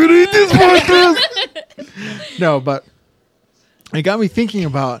 I fucking eat this podcast. No, but it got me thinking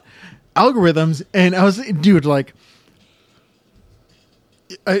about algorithms, and I was, dude, like,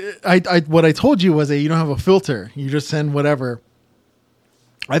 I what I told you was that you don't have a filter. You just send whatever.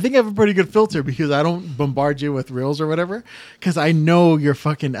 I think I have a pretty good filter because I don't bombard you with reels or whatever, because I know your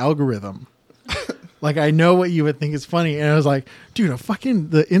fucking algorithm. Like, I know what you would think is funny. And I was like, dude,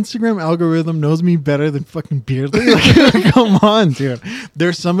 the Instagram algorithm knows me better than fucking Beardsley. Like, come on, dude.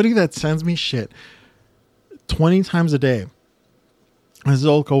 There's somebody that sends me shit 20 times a day. This is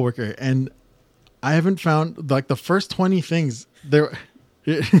an old coworker. And I haven't found, like, the first 20 things there.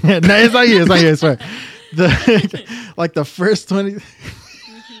 No, it's not you. It's not you. I swear. The first 20.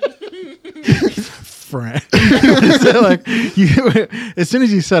 Friend. So, like, as soon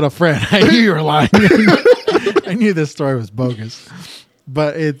as you said a friend, I knew you were lying. I knew this story was bogus.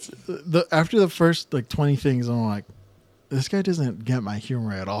 But it's after the first like 20 things, I'm like, this guy doesn't get my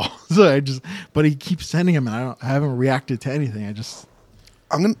humor at all. So but he keeps sending them, and I haven't reacted to anything.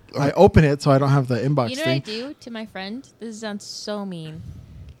 I open it so I don't have the inbox You know thing. what I do to my friend? This sounds so mean,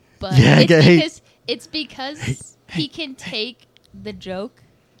 but yeah, it's because It's because he can take the joke,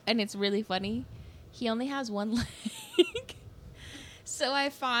 and it's really funny. He only has one leg, so I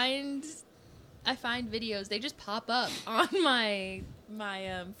find videos. They just pop up on my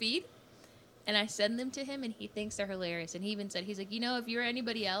feed, and I send them to him, and he thinks they're hilarious. And he even said, he's like, if you're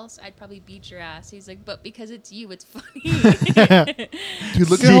anybody else, I'd probably beat your ass. He's like, but because it's you, it's funny. Dude,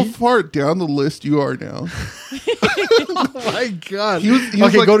 look at how far down the list you are now. Oh my god. He was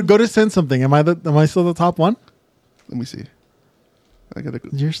okay, like, go to send something. Am I still the top one? let me see. I gotta go.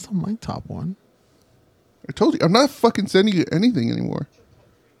 You're still my top one. I told you, I'm not fucking sending you anything anymore.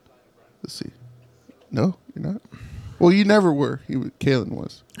 Let's see. No, you're not. Well, you never were. Kaylin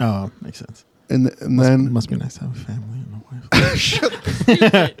was. Oh, makes sense. And then Must be nice to have a family and a wife. Shut up.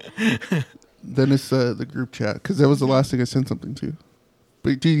 Then it's the group chat, because that was the last thing I sent something to.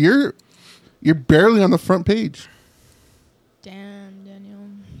 But dude, you're barely on the front page. Damn, Daniel.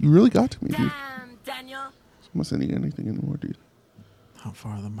 You really got to me, dude. Damn, Daniel. I'm not sending you anything anymore, dude. How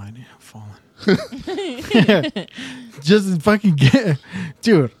far the mighty have fallen. Just fucking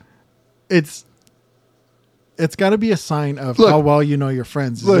dude. It's got to be a sign of Look, how well you know your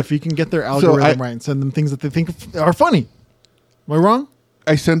friends. look, If you can get their algorithm right and send them things that they think are funny. Am I wrong?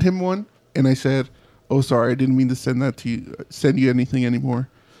 I sent him one, and I said, "Oh, sorry, I didn't mean to send you anything anymore."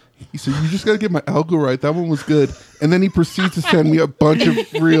 He said, "You just got to get my algo right. That one was good." And then he proceeds to send me a bunch of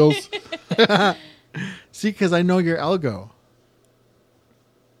reels. See, because I know your algo.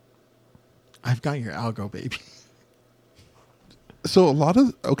 I've got your algo, baby. So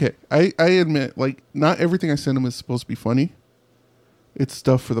I admit, like, not everything I send him is supposed to be funny. It's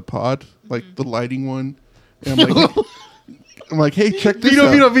stuff for the pod, like the lighting one. And I'm like, hey, check this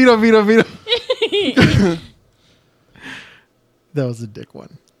out. Vito. That was a dick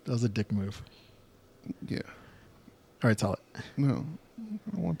one. That was a dick move. Yeah. All right, tell it. No.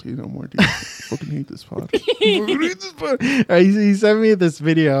 I don't want to no more, dude. I fucking hate this pod. He sent me this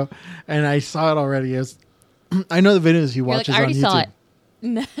video, and I saw it already. I know the videos he watches I already on saw YouTube.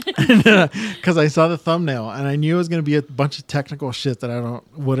 it. Because I saw the thumbnail, and I knew it was going to be a bunch of technical shit that I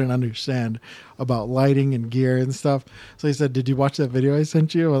wouldn't understand about lighting and gear and stuff. So he said, "Did you watch that video I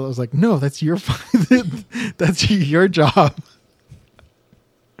sent you?" Well, I was like, "No, that's your that's your job."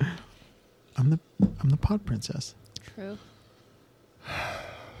 I'm the pod princess. True.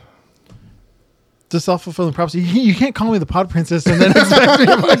 It's a self-fulfilling prophecy. You can't call me the pod princess and then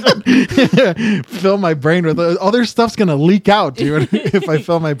expect me to fill my brain with other stuff's gonna leak out, dude. If I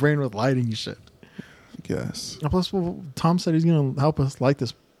fill my brain with lighting shit. Yes. Plus, Tom said he's gonna help us light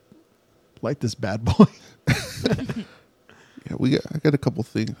this bad boy. Yeah, I got a couple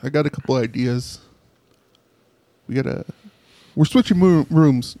things. I got a couple ideas. We're switching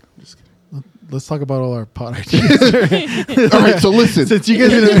rooms. Just kidding. Let's talk about all our pod ideas. All right, so listen. Since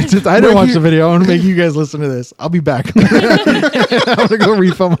I didn't watch the video, I want to make you guys listen to this. I'll be back. I'm gonna go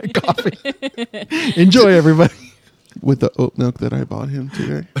refill my coffee. Enjoy, everybody. With the oat milk that I bought him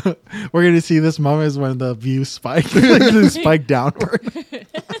today. We're gonna see this moment when the views spike, spike downward.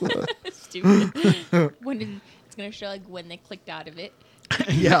 Stupid. It's gonna show like when they clicked out of it.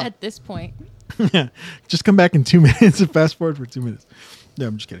 Yeah. At this point. Yeah. Just come back in 2 minutes and fast forward for 2 minutes. No,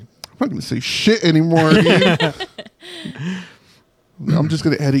 I'm just kidding. I'm not going to say shit anymore, dude. I'm just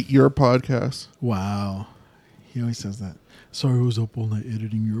going to edit your podcast. Wow. He always says that. Sorry, I was up all night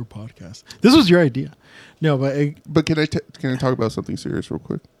editing your podcast. This was your idea. No, but Can I talk about something serious real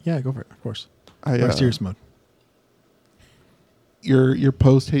quick? Yeah, go for it. Of course. Serious mode. Your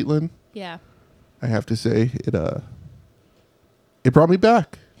post, Haitlin, Yeah. I have to say it brought me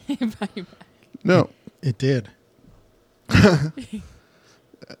back. No, It did.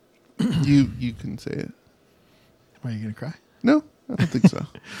 you can say it. Are you gonna cry? No, I don't think so.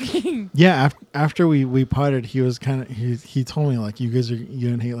 Yeah. After we potted, he was kind of he told me like you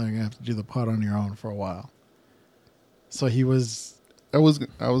and Haitlin are gonna have to do the pot on your own for a while. So he was. I was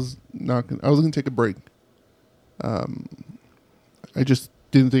gonna take a break. I just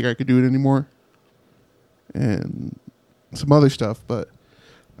didn't think I could do it anymore, and some other stuff. But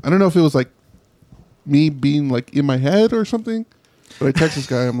I don't know if it was like me being like in my head or something. But I text this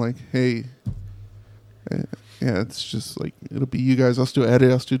guy. I'm like, hey, yeah, it's just like it'll be you guys. I'll still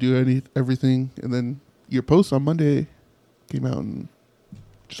edit. I'll still do everything. And then your post on Monday came out, and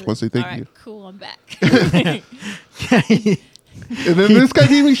just want to say thank you. Cool, I'm back. And then this guy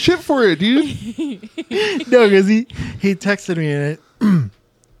gave me shit for it, dude. No, because he texted me and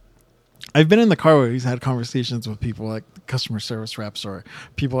I've been in the car where he's had conversations with people like customer service reps or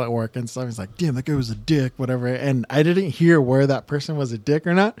people at work and stuff. He's like, damn, that guy was a dick, whatever. And I didn't hear where that person was a dick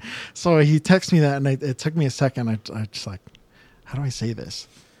or not. So he texted me that, and it took me a second. I just like, how do I say this?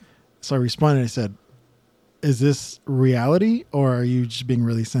 So I responded. I said, "Is this reality, or are you just being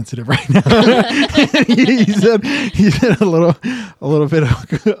really sensitive right now?" he said a little bit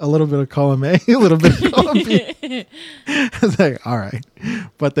of column A, a little bit of column B. I was like, all right.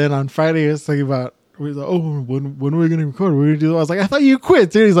 But then on Friday, I was thinking about, we was like, oh, when are we going to record? We're going to do that. I was like, I thought you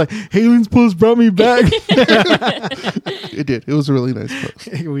quit, dude. He's like, Haylen's post brought me back. It did. It was a really nice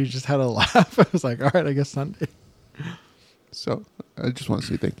post. We just had a laugh. I was like, all right, I guess Sunday. So I just want to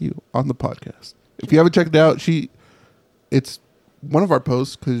say thank you on the podcast. If you haven't checked it out, it's one of our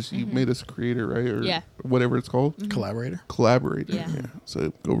posts because you made us a creator, right? Or Yeah. whatever it's called. Mm-hmm. Collaborator. Yeah.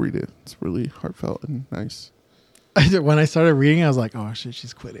 So go read it. It's really heartfelt and nice. When I started reading, I was like, oh shit,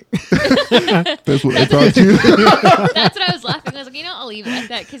 she's quitting. That's what I thought too. That's what I was laughing. I was like, I'll leave it like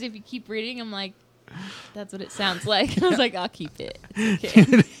that because if you keep reading, I'm like, that's what it sounds like. I was like, I'll keep it.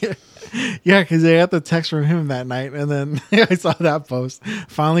 It's okay. Yeah, because I got the text from him that night, and then I saw that post.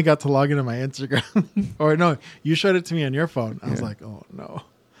 Finally got to log into my Instagram. Or no, you showed it to me on your phone. I was like, oh no.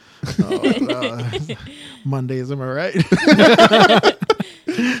 Mondays, am I right?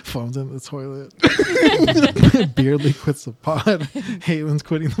 Phone's in the toilet. Beardly quits the pod. Haylen's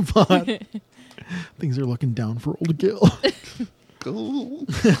quitting the pod. Things are looking down for old Gil. Cool.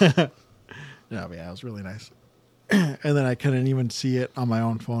 Yeah, but yeah, it was really nice. And then I couldn't even see it on my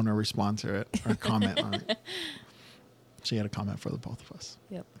own phone or respond to it or comment on it. She had a comment for the both of us.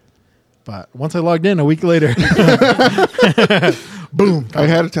 Yep. But once I logged in a week later, boom. I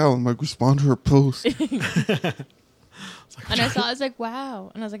had to tell him, like, respond to her post. And I was like, wow.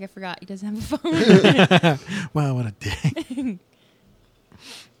 And I was like, I forgot he doesn't have a phone. Wow, what a day.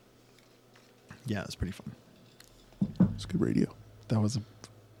 Yeah, it was pretty fun. It's good radio. That was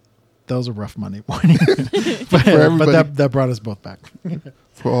a rough Monday morning. but that brought us both back.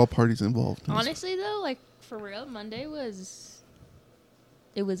 For all parties involved. Honestly, though, like, for real, Monday was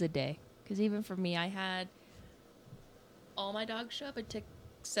a day. Because even for me, I had all my dogs show up. I took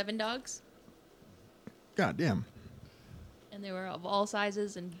 7 dogs. God damn. And they were of all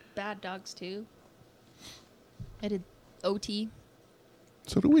sizes and bad dogs, too. I did OT.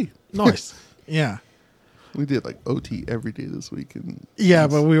 So do we. Nice. Yeah. We did like OT every day this week. And Yeah,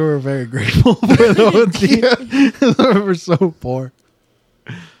 but we were very grateful for the OT. We were so poor.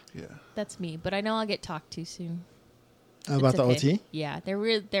 yeah. That's me. But I know I'll get talked to soon. About It's the okay. OT? Yeah.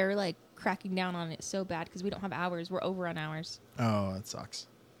 They're like cracking down on it so bad because we don't have hours. We're over on hours. Oh, it sucks.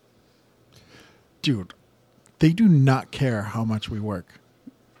 Dude, they do not care how much we work.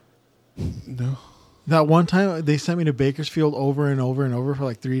 No. That one time they sent me to Bakersfield over and over and over for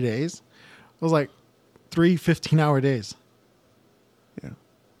like 3 days. It was like 3 15-hour days Yeah.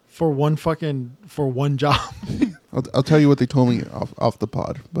 for one job. I'll tell you what they told me off the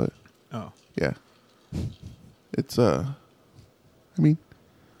pod, but Oh, yeah. It's I mean,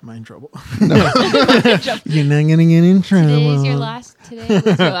 am I in trouble? no. You're not gonna get in trouble. Today was your last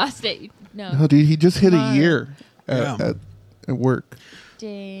day. No. No, dude, he just hit a Tomorrow. year Yeah. at work.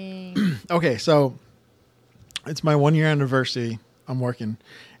 Dang. Okay, so it's my 1 year anniversary. I'm working,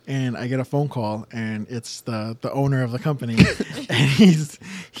 and I get a phone call, and it's the owner of the company, and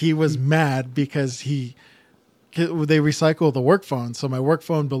he was mad because they recycle the work phone. So my work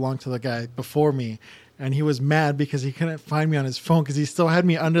phone belonged to the guy before me, and he was mad because he couldn't find me on his phone because he still had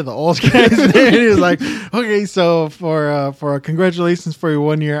me under the old guy's name. And he was like, "Okay, so for congratulations for your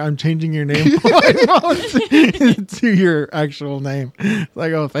 1 year, I'm changing your name on my phone to your actual name."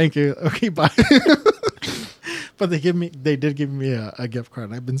 Like, oh, thank you. Okay, bye. But they did give me a gift card.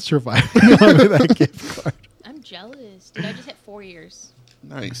 And I've been surviving on that gift card. I'm jealous. Dude, I just hit 4 years.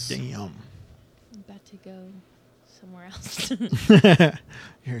 Nice. Damn. I'm about to go somewhere else.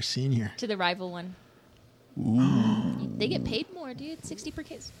 You're a senior. To the rival one. Ooh. They get paid more, dude.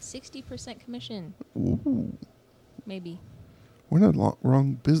 60% commission. Ooh. Maybe. We're in the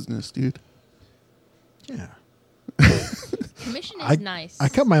wrong business, dude. Yeah. Commission is nice. I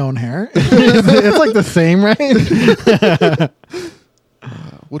cut my own hair. It's like the same, right?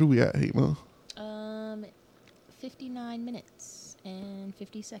 What are we at, Hemo? 59 minutes and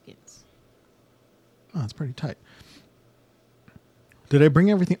 50 seconds. Oh, that's pretty tight. Did I bring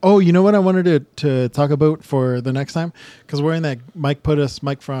everything? Oh, you know what I wanted to talk about for the next time? Because we're in that Mike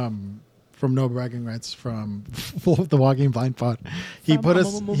from No Bragging Rights from the Walking Blind Pod. He put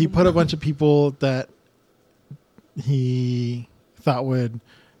a bunch of people that he thought would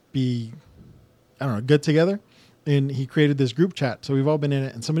be, I don't know, good together. And he created this group chat. So we've all been in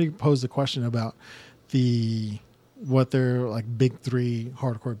it. And somebody posed a question about what their like big 3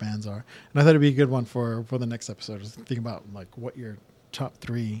 hardcore bands are. And I thought it'd be a good one for the next episode. Just think about like what your top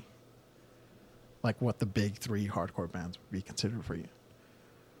 3, like what the big 3 hardcore bands would be considered for you.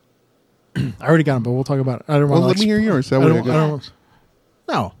 I already got them, but we'll talk about it. I don't want. Well, let me hear yours. That way I got-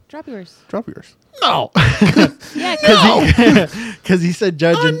 No, Drop yours. Drop yours. no, Yeah, no. because he said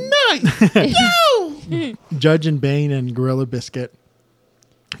Judge and Nice. Judge and Bane and Gorilla Biscuit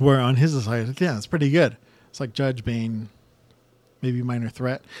were on his side. Like, yeah, it's pretty good. It's like Judge, Bane, maybe Minor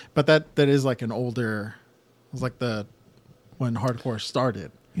Threat, but that is like an older. It was like the when hardcore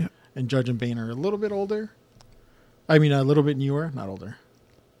started. Yeah. And Judge and Bane are a little bit older. I mean, a little bit newer, not older.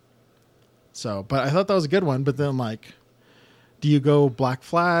 So, but I thought that was a good one. But then, like, do you go Black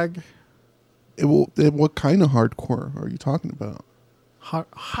Flag? What kind of hardcore are you talking about?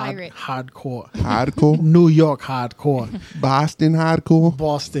 Pirate. Hardcore. Hardcore? New York hardcore. Boston hardcore?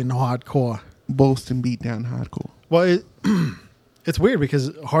 Boston hardcore. Boston beatdown hardcore. Well, it's weird because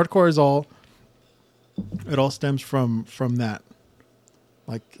hardcore is all. It all stems from that,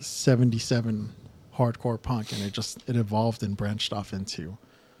 like 77 hardcore punk, and it evolved and branched off into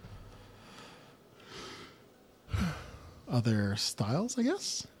other styles, I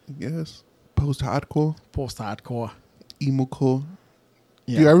guess. Yes. Post-hardcore? Post-hardcore. Emo-core?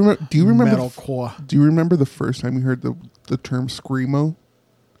 Yeah. Do you remember metalcore? Do you remember the first time you heard the term screamo?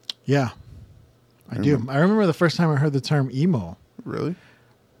 Yeah, I do. I remember the first time I heard the term emo. Really?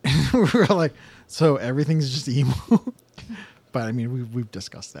 We were like, so everything's just emo. But I mean, we've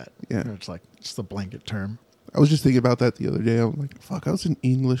discussed that. Yeah. It's like just a blanket term. I was just thinking about that the other day. I'm like, fuck, I was in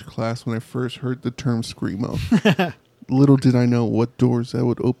English class when I first heard the term screamo. Little did I know what doors that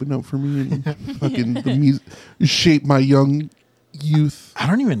would open up for me and fucking the music shape my young youth. I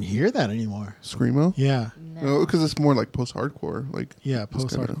don't even hear that anymore. Screamo? Yeah. No, because it's more like post-hardcore. Like, Yeah, it's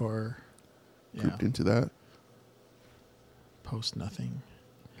kinda post-hardcore. Yeah. grouped into that. Post nothing.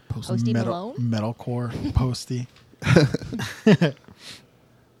 Posty Malone? Metalcore. Posty.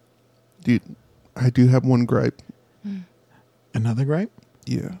 Dude, I do have one gripe. Another gripe?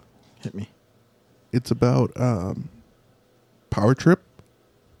 Yeah. Hit me. It's about Power Trip.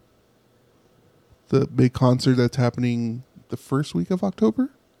 The big concert that's happening the first week of October.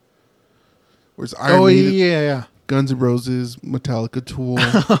 Where's Iron Maiden, yeah. Guns N' Roses, Metallica, Tool.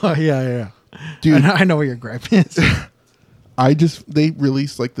 Oh, yeah. Dude, I know what your gripe is. they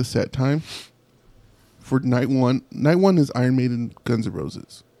released like the set time for night one. Night one is Iron Maiden, Guns N'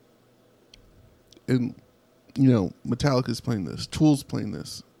 Roses. And, Metallica's playing this. Tool's playing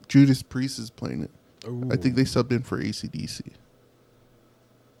this. Judas Priest is playing it. Ooh. I think they subbed in for AC/DC.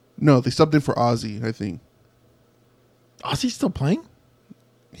 No, they subbed in for Ozzy, I think. Ozzy's still playing?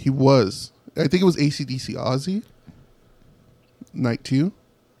 He was. I think it was AC/DC Ozzy. Night 2.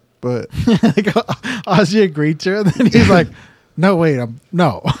 But Like, Ozzy agreed to it, and then he's like, no, wait,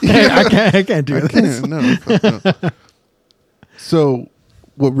 I can't do this. no, fuck no. So,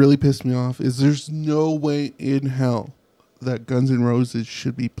 what really pissed me off is there's no way in hell that Guns N' Roses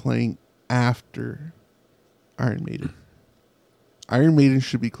should be playing after Iron Maiden. Iron Maiden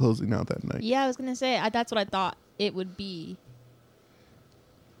should be closing out that night. Yeah, I was going to say, that's what I thought it would be.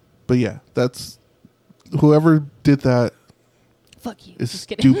 But yeah, that's whoever did that Fuck you. is Just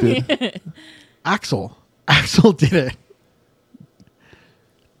kidding. stupid. Axel did it.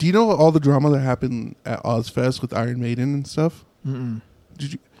 Do you know all the drama that happened at Ozfest with Iron Maiden and stuff? Mm-mm.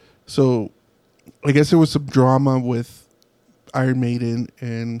 Did you? So, I guess there was some drama with Iron Maiden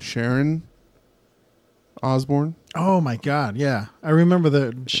and Sharon Osbourne. Oh my god, yeah. I remember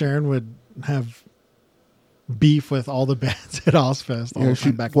that Sharon would have beef with all the bands at Ozfest all the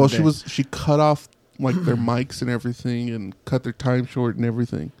time back in the day. She cut off like their mics and everything and cut their time short and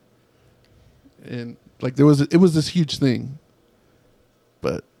everything. And like it was this huge thing.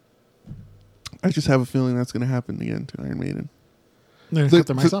 But I just have a feeling that's going to happen again to Iron Maiden. They're gonna cut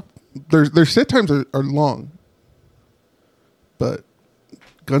their mics off? Their set times are long. But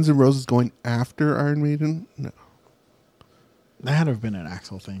Guns N' Roses going after Iron Maiden? No. That had to have been an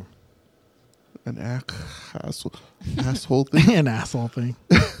Axel thing. An asshole thing? An asshole thing.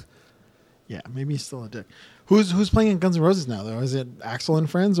 Yeah, maybe he's still a dick. Who's playing in Guns N' Roses now though? Is it Axel and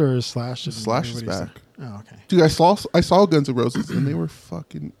Friends or is Slash? Slash is back. Oh, okay. Dude, I saw Guns N' Roses and they were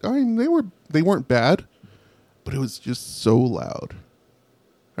fucking. I mean, they weren't bad, but it was just so loud.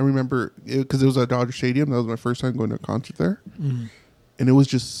 I remember because it was at Dodger Stadium. That was my first time going to a concert there, and it was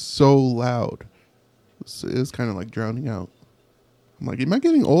just so loud. It was kind of like drowning out. I'm like, am I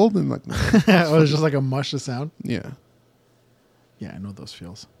getting old? And like, It was just like a mush of sound. yeah. Yeah, I know those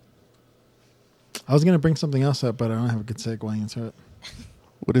feels. I was gonna bring something else up, but I don't have a good segue into it.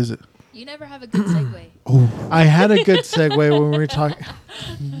 What is it? You never have a good segue. Oh, I had a good segue when we were talking.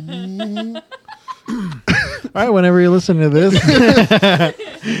 All right, whenever you listen to this.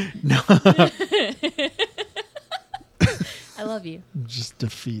 I love you. Just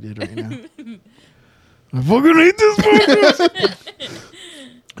defeated right now. I fucking hate this podcast.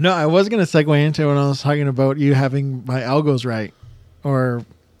 No, I was going to segue into when I was talking about you having my algos right. Or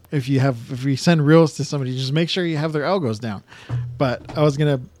if you send reels to somebody, just make sure you have their algos down. But I was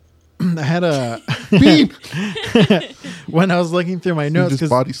going to, I had a, when I was looking through my notes. He just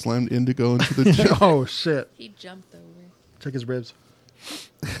body slammed Indigo into the chair. Oh, shit. He jumped over. Check his ribs.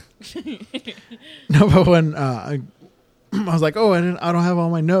 No, but when I was like, oh, I don't have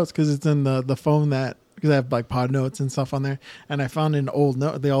all my notes because it's in the phone because I have like pod notes and stuff on there. And I found an old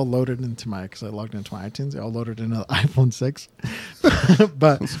note. They all loaded into because I logged into my iTunes. They all loaded into the iPhone 6.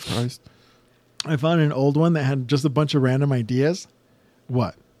 But I'm surprised. I found an old one that had just a bunch of random ideas.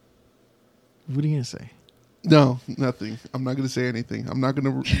 What? What are you going to say? No, nothing. I'm not going to say anything. I'm not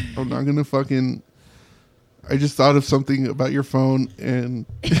going to fucking... I just thought of something about your phone and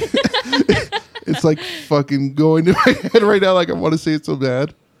it's like fucking going to my head right now. Like I want to say it so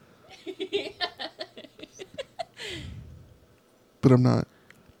bad. But I'm not.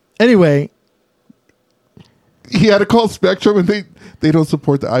 Anyway. He had to call Spectrum and they don't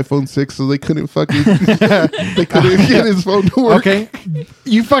support the iPhone 6, so they couldn't fucking they couldn't get his phone to work. Okay.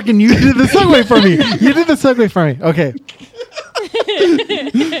 You did the segue for me. You did the segue for me. Okay.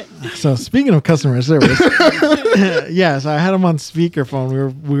 So speaking of customer service, yeah, so I had him on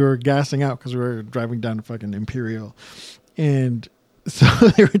speakerphone. We were gassing out because we were driving down to fucking Imperial, and so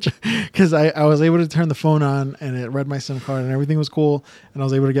they were because I was able to turn the phone on and it read my SIM card and everything was cool, and I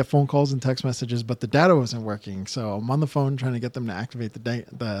was able to get phone calls and text messages, but the data wasn't working. So I'm on the phone trying to get them to activate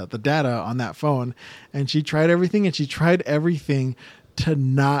the data on that phone, and she tried everything to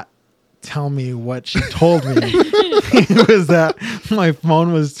not tell me what she told me. It was that my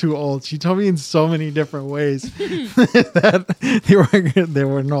phone was too old. She told me in so many different ways that they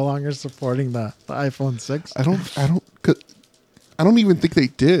were no longer supporting the iPhone 6. I don't even think they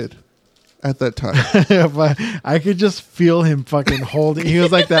did at that time. But I could just feel him fucking holding. He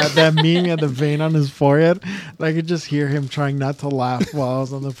was like that meme had the vein on his forehead. I could just hear him trying not to laugh while I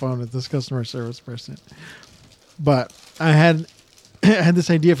was on the phone with this customer service person. But I had this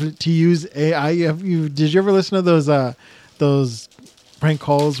idea to use AI. Did you ever listen to those prank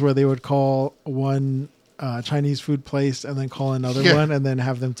calls where they would call one Chinese food place and then call another one and then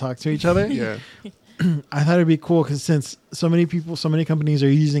have them talk to each other? Yeah. I thought it'd be cool because since so many companies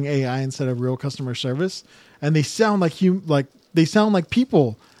are using AI instead of real customer service, and they sound like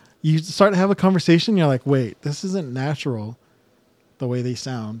people. You start to have a conversation, you're like, wait, this isn't natural, the way they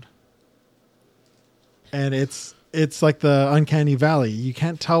sound, and it's like the uncanny valley. You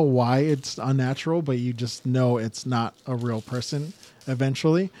can't tell why it's unnatural, but you just know it's not a real person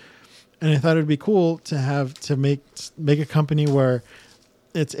eventually. And I thought it'd be cool to make a company where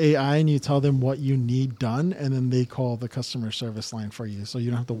it's AI and you tell them what you need done, and then they call the customer service line for you. So you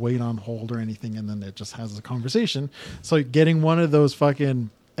don't have to wait on hold or anything, and then it just has a conversation. So getting one of those fucking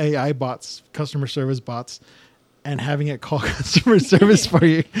AI bots, customer service bots, and having it call customer service for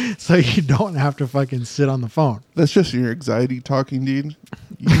you so you don't have to fucking sit on the phone. That's just your anxiety talking, dude.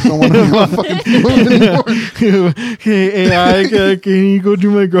 You just don't want to be on the fucking phone anymore. Hey, AI, can you go do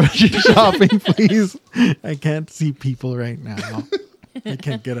my grocery shopping, please? I can't see people right now. I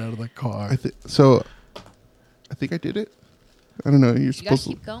can't get out of the car. I think I did it. I don't know. You're supposed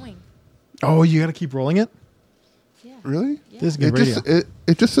You gotta keep going. Oh, you got to keep rolling it? Yeah. Really? Yeah. This is good radio.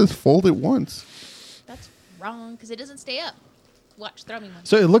 It just says fold it once. That's wrong because it doesn't stay up. Watch, throw me one.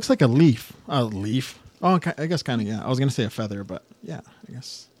 So it looks like a leaf. A leaf? Oh, I guess kind of, yeah. I was going to say a feather, but yeah, I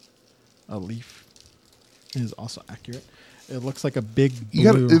guess a leaf is also accurate. It looks like a big blue. You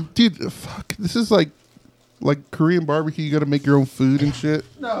gotta, dude, fuck. This is like Korean barbecue. You got to make your own food and shit.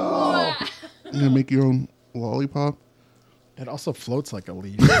 No. You gotta make your own lollipop. It also floats like a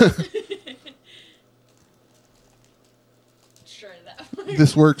leaf. Sure, that.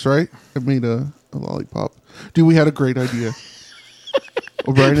 This works, right? I made a lollipop. Dude, we had a great idea.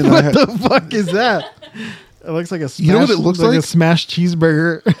 O'Brien and I What had... the fuck is that? It looks like a smash, You know what it looks like? a smashed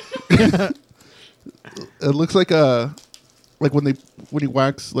cheeseburger. It looks like when you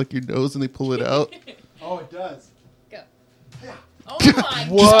wax like your nose and they pull it out. Oh, it does. Go. Oh my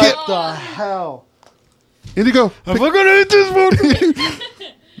What god. the hell? Indigo, I'm not gonna eat this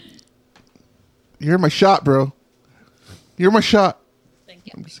one. you're my shot, bro. You're my shot. Thank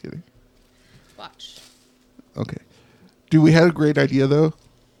you. I'm just kidding. Watch. Okay. Dude, we had a great idea though.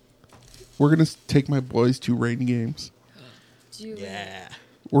 We're gonna take my boys to rain games. Do it.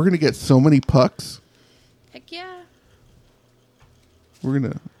 We're gonna get so many pucks. Heck yeah. We're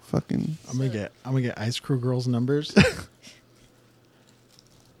gonna fucking. I'm gonna get Ice Crew Girls numbers.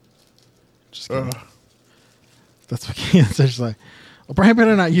 Just kidding. That's what Keaton's just like. Brian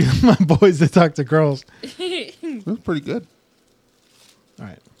better not use my boys to talk to girls. That's pretty good. All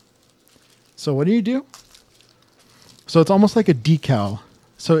right. So what do? So it's almost like a decal.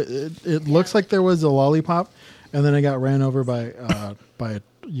 So it looks like there was a lollipop, and then it got ran over by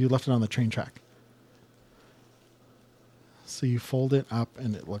you left it on the train track. So you fold it up,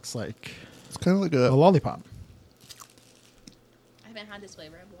 and it looks like It's kind of like a a. lollipop. I haven't had this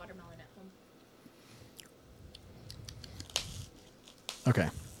flavor. I have watermelon at home. Okay.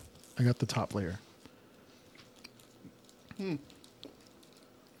 I got the top layer. Is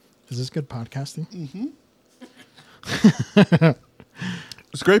this good podcasting?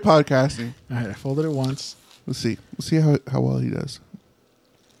 It's great podcasting. All right, I folded it once. Let's see. Let's see how well he does.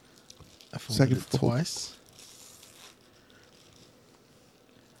 I folded Second it fold. twice.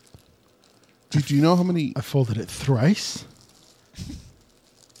 Do you know how many? I folded it thrice.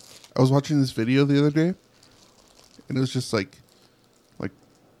 I was watching this video the other day, and it was just like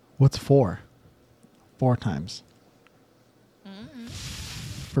What's 4? 4 times.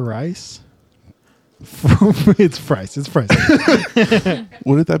 Thrice? It's thrice. It's thrice.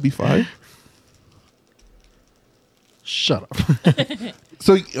 wouldn't that be 5? Shut up.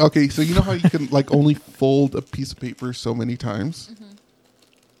 So okay, so you know how you can like only fold a piece of paper so many times?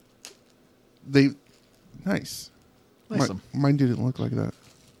 They nice. Nice. Mine didn't look like that.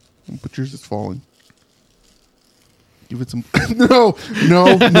 But yours is falling. Give it some no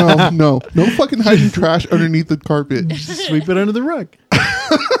fucking hiding trash underneath the carpet. Just sweep it under the rug.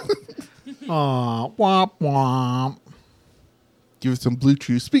 Aw, womp womp. Give it some blue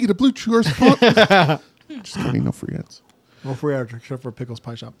chew. Speaking of blue chew, just kidding, no free ads. No free ads except for Pickles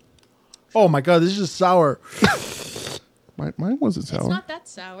Pie Shop. Oh my god, this is just sour. Mine wasn't sour. It's not that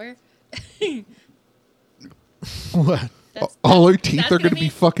sour. What? All our teeth that's are gonna going to be be-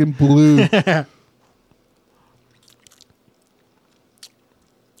 fucking blue.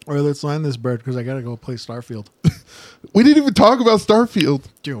 Or let's land this bird because I gotta go play Starfield. We didn't even talk about Starfield.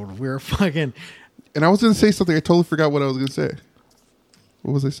 Dude, we're fucking. And I was going to say something. I totally forgot what I was going to say.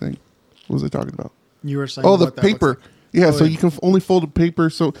 What was I saying? What was I talking about? You were saying. Oh, the what that looks paper. like. Yeah, Oh, so yeah. you can only fold a paper.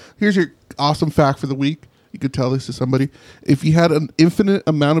 So here's your awesome fact for the week. You could tell this to somebody. If you had an infinite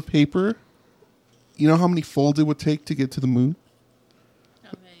amount of paper, you know how many folds it would take to get to the moon?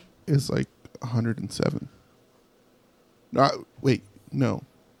 Okay. It's like 107. Wait, no.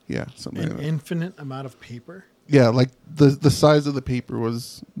 Yeah, something like An that. infinite amount of paper. Yeah, like the size of the paper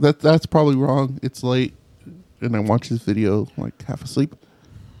was that's probably wrong. It's late, and I watched this video like half asleep.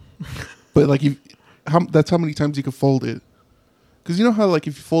 But like that's how many times you can fold it. Because you know how like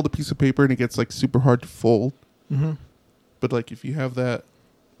if you fold a piece of paper and it gets like super hard to fold. Mm-hmm. But like if you have that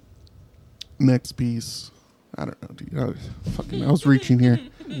next piece, I don't know, dude. I was reaching here.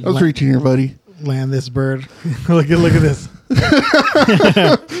 I was reaching here, buddy. Land this bird. look at this.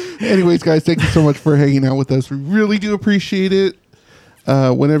 Anyways, guys, thank you so much for hanging out with us. We really do appreciate it.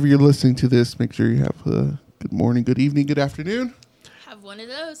 Whenever you're listening to this, make sure you have a good morning, good evening, good afternoon. Have one of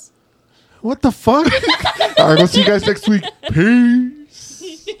those. What the fuck? All right, we'll see you guys next week.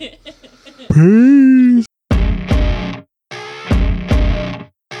 Peace. Peace.